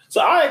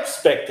 so I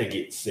expect to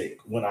get sick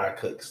when I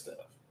cook stuff.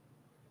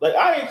 Like,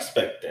 I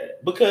expect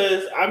that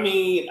because I've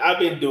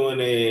been doing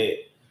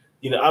it.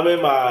 I'm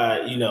in my,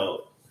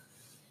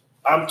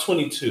 I'm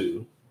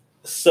 22,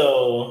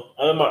 so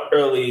I'm in my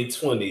early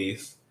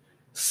 20s.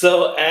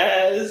 So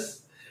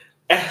as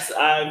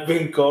I've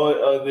been going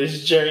on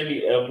this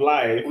journey of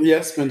life,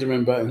 yes,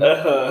 Benjamin Button.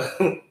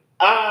 I'm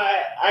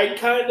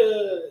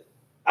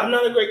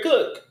not a great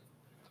cook,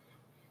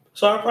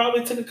 so I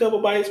probably took a couple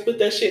bites, put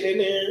that shit in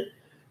there.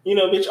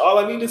 Bitch, all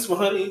I need is some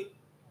honey,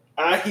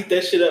 I heat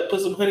that shit up,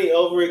 put some honey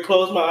over it,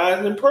 close my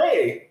eyes, and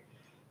pray.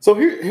 So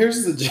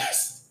here's the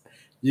gist.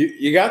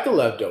 You got the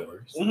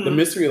leftovers, Mm-hmm. the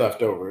mystery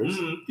leftovers.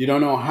 Mm-hmm. You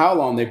don't know how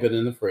long they've been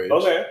in the fridge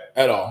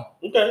at all.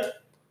 Okay.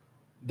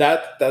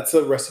 That's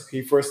a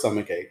recipe for a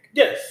stomachache.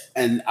 Yes.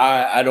 And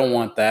I don't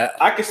want that.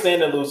 I can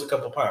stand to lose a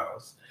couple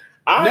pounds.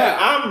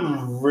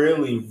 I'm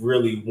really,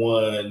 really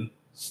one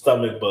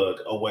stomach bug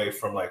away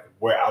from like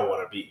where I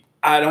want to be.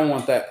 I don't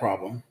want that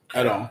problem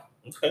at all.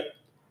 Okay.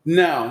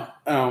 Now,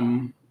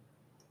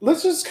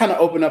 let's just kind of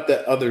open up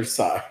that other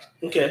side.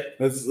 Okay.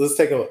 Let's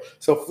take a look.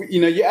 So,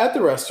 you're at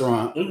the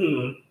restaurant.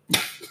 Mm-hmm.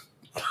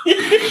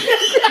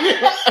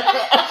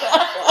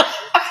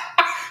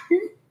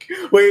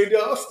 Wait,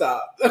 don't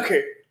stop.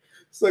 Okay.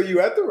 So you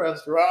at the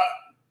restaurant.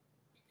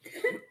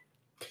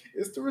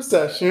 It's the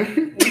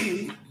recession.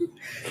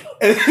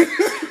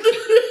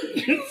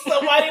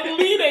 Somebody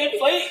lead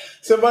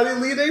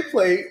a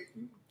plate.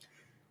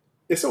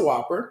 It's a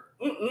Whopper.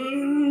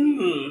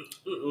 Mm-mm.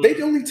 Mm-mm.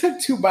 They only took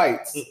 2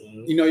 bites.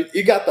 Mm-mm.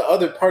 You got the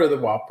other part of the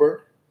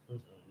Whopper.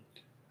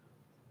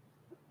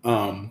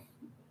 Mm-mm.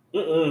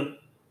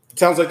 It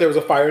sounds like there was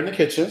a fire in the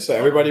kitchen, so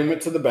everybody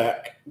went to the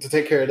back to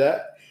take care of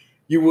that.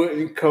 You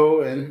wouldn't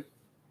go and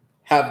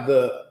have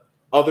the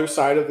other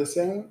side of the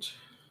sandwich?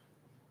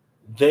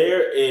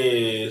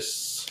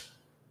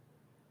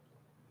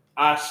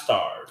 I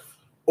starve.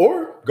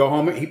 Or go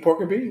home and eat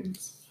pork and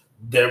beans.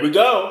 There we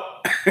go.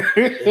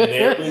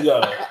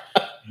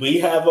 We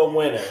have a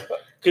winner.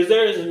 Because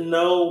there is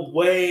no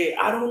way.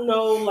 I don't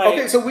know. Like,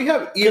 okay, so we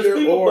have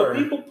either or.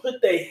 But people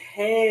put their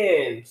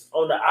hands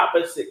on the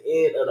opposite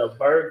end of the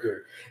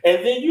burger.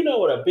 And then you know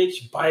what a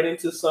bitch bite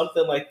into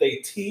something like they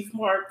teeth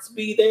marks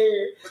be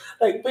there?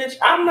 Like, bitch,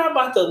 I'm not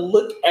about to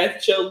look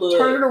at your little...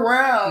 Turn it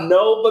around.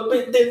 No, but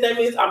then that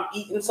means I'm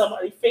eating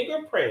somebody's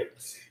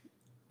fingerprints.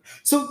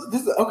 So,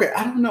 okay,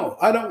 I don't know.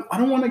 I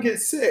don't want to get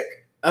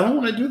sick. I don't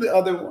want to do the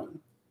other one.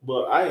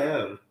 Well, I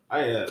am.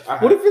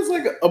 What if it's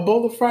like a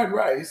bowl of fried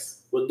rice?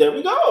 Well, there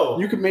we go.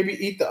 You could maybe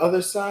eat the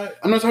other side.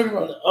 I'm not talking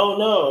about. Oh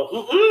no,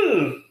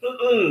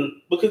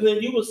 because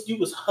then you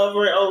was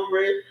hovering over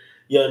it.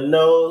 Your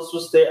nose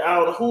was there. I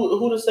don't know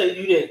who to say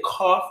you didn't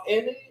cough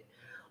in it.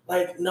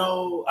 Like,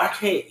 no, I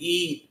can't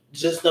eat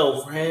just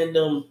no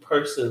random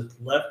person's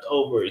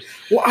leftovers.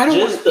 Well, I don't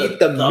want to eat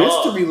the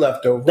mystery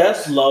leftovers.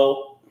 That's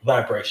low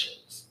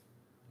vibrations.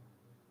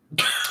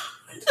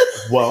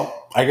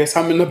 Well, I guess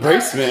I'm in the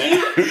basement.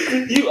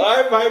 You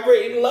are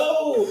vibrating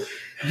low.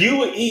 You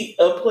would eat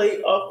a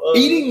plate of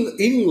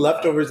eating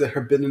leftovers that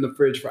have been in the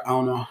fridge for I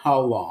don't know how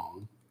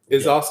long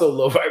is also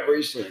low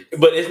vibration.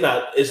 But it's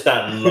not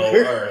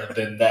lower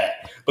than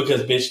that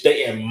because bitch,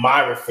 they in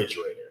my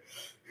refrigerator.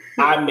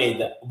 I made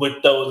that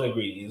with those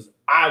ingredients.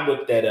 I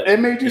whipped that up. It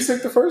made you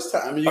sick the first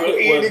time.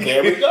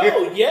 There we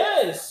go.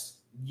 Yes.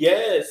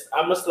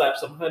 I'm gonna slap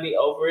some honey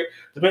over it,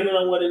 depending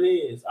on what it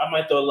is. I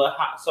might throw a little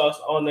hot sauce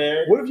on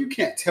there. What if you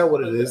can't tell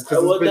what it is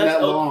because it's been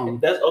that long?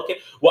 That's okay.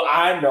 Well,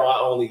 I know I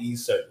only eat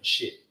certain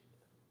shit.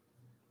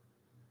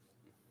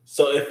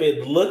 So if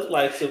it looked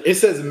like something, it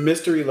says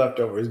mystery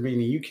leftovers,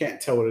 meaning you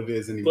can't tell what it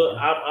is anymore. But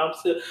I'm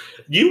still.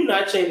 You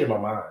not changing my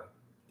mind.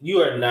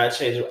 You are not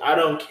changing. I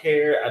don't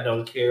care.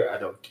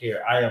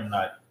 I am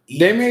not.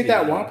 They made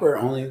that Whopper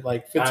only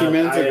like 15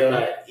 minutes ago. I'm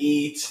not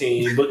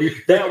eating, but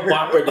that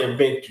Whopper that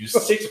been through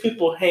 6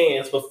 people's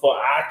hands before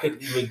I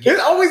could even get. It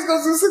always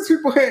goes through 6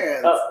 people's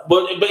hands.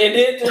 But and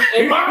then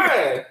in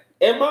mine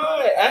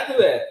after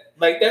that,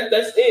 like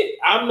that's it.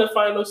 I'm the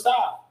final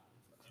stop.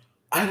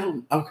 I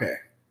don't know.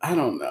 I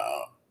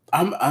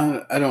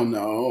don't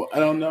know.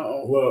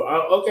 Well,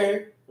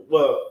 okay.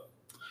 Well,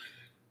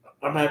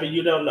 I'm happy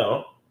you don't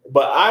know,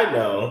 but I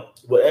know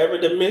whatever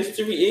the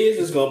mystery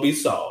is gonna be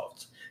solved.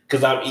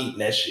 Because I'm eating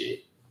that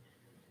shit.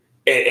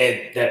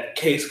 And that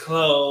case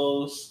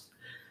closed.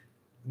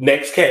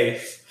 Next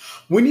case.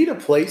 We need a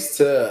place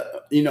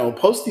to,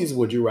 post these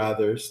would you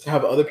rathers to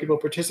have other people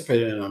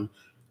participate in them.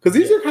 Because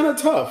these are kind of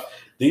tough.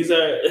 These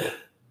are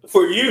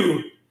for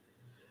you.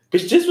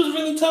 But this was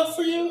really tough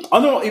for you? Oh,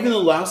 no, even the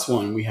last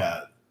one we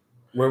had,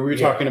 where we were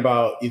talking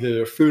about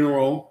either a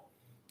funeral.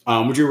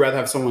 Would you rather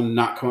have someone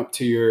not come up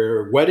to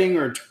your wedding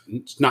or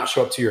not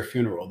show up to your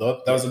funeral?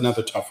 That was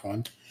another tough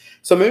one.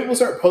 So maybe we'll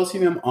start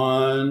posting them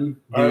on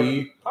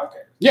the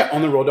podcast. Yeah,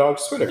 on the Road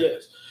Dogs Twitter.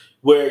 Yes,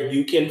 where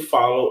you can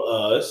follow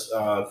us.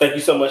 Thank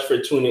you so much for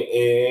tuning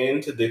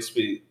in to this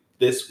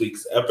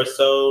week's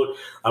episode.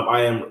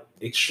 I am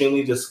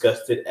extremely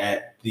disgusted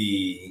at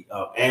the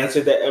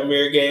answer that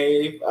Amir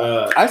gave.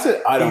 I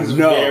said I don't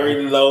know.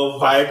 Very low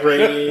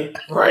vibrating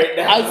right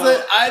now. I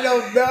said I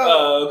don't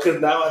know because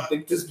now I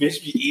think this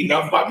bitch be eating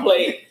off my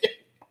plate.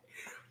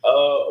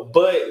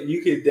 But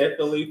you can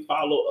definitely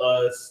follow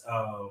us.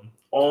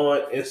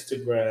 On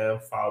Instagram,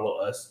 follow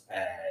us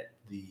at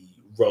the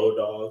Road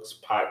Dogs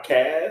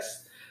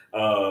Podcast.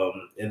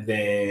 And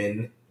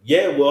then,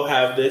 we'll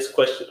have this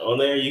question on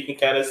there. You can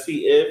kind of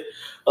see if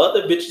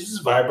other bitches is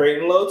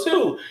vibrating low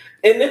too.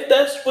 And if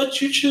that's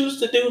what you choose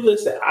to do,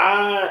 listen,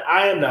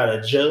 I am not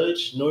a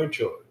judge nor a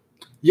jury.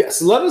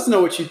 Yes, let us know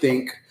what you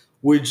think.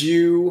 Would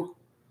you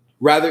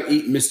rather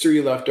eat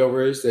mystery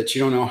leftovers that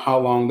you don't know how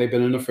long they've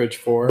been in the fridge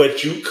for?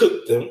 But you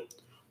cooked them.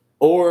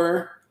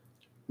 Or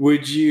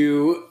would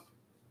you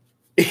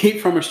eat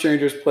from a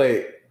stranger's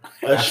plate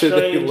after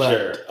they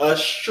left? A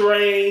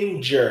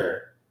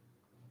stranger.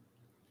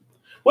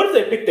 What if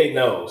they pick their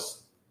nose?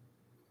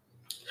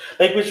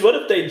 Like, what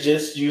if they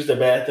just used the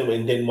bathroom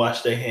and didn't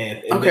wash their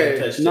hands and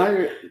didn't touch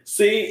it?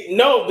 See,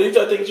 no, these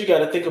are things you got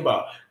to think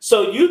about.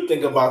 So you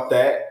think about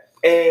that,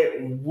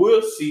 and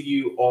we'll see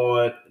you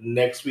on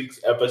next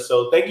week's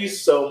episode. Thank you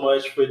so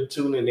much for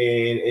tuning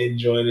in and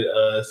joining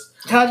us.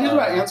 Can I change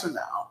my answer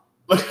now?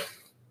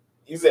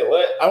 You said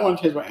what? I want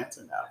to change my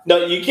answer now.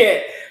 No, you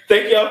can't.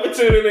 Thank y'all for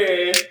tuning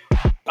in.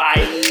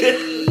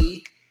 Bye.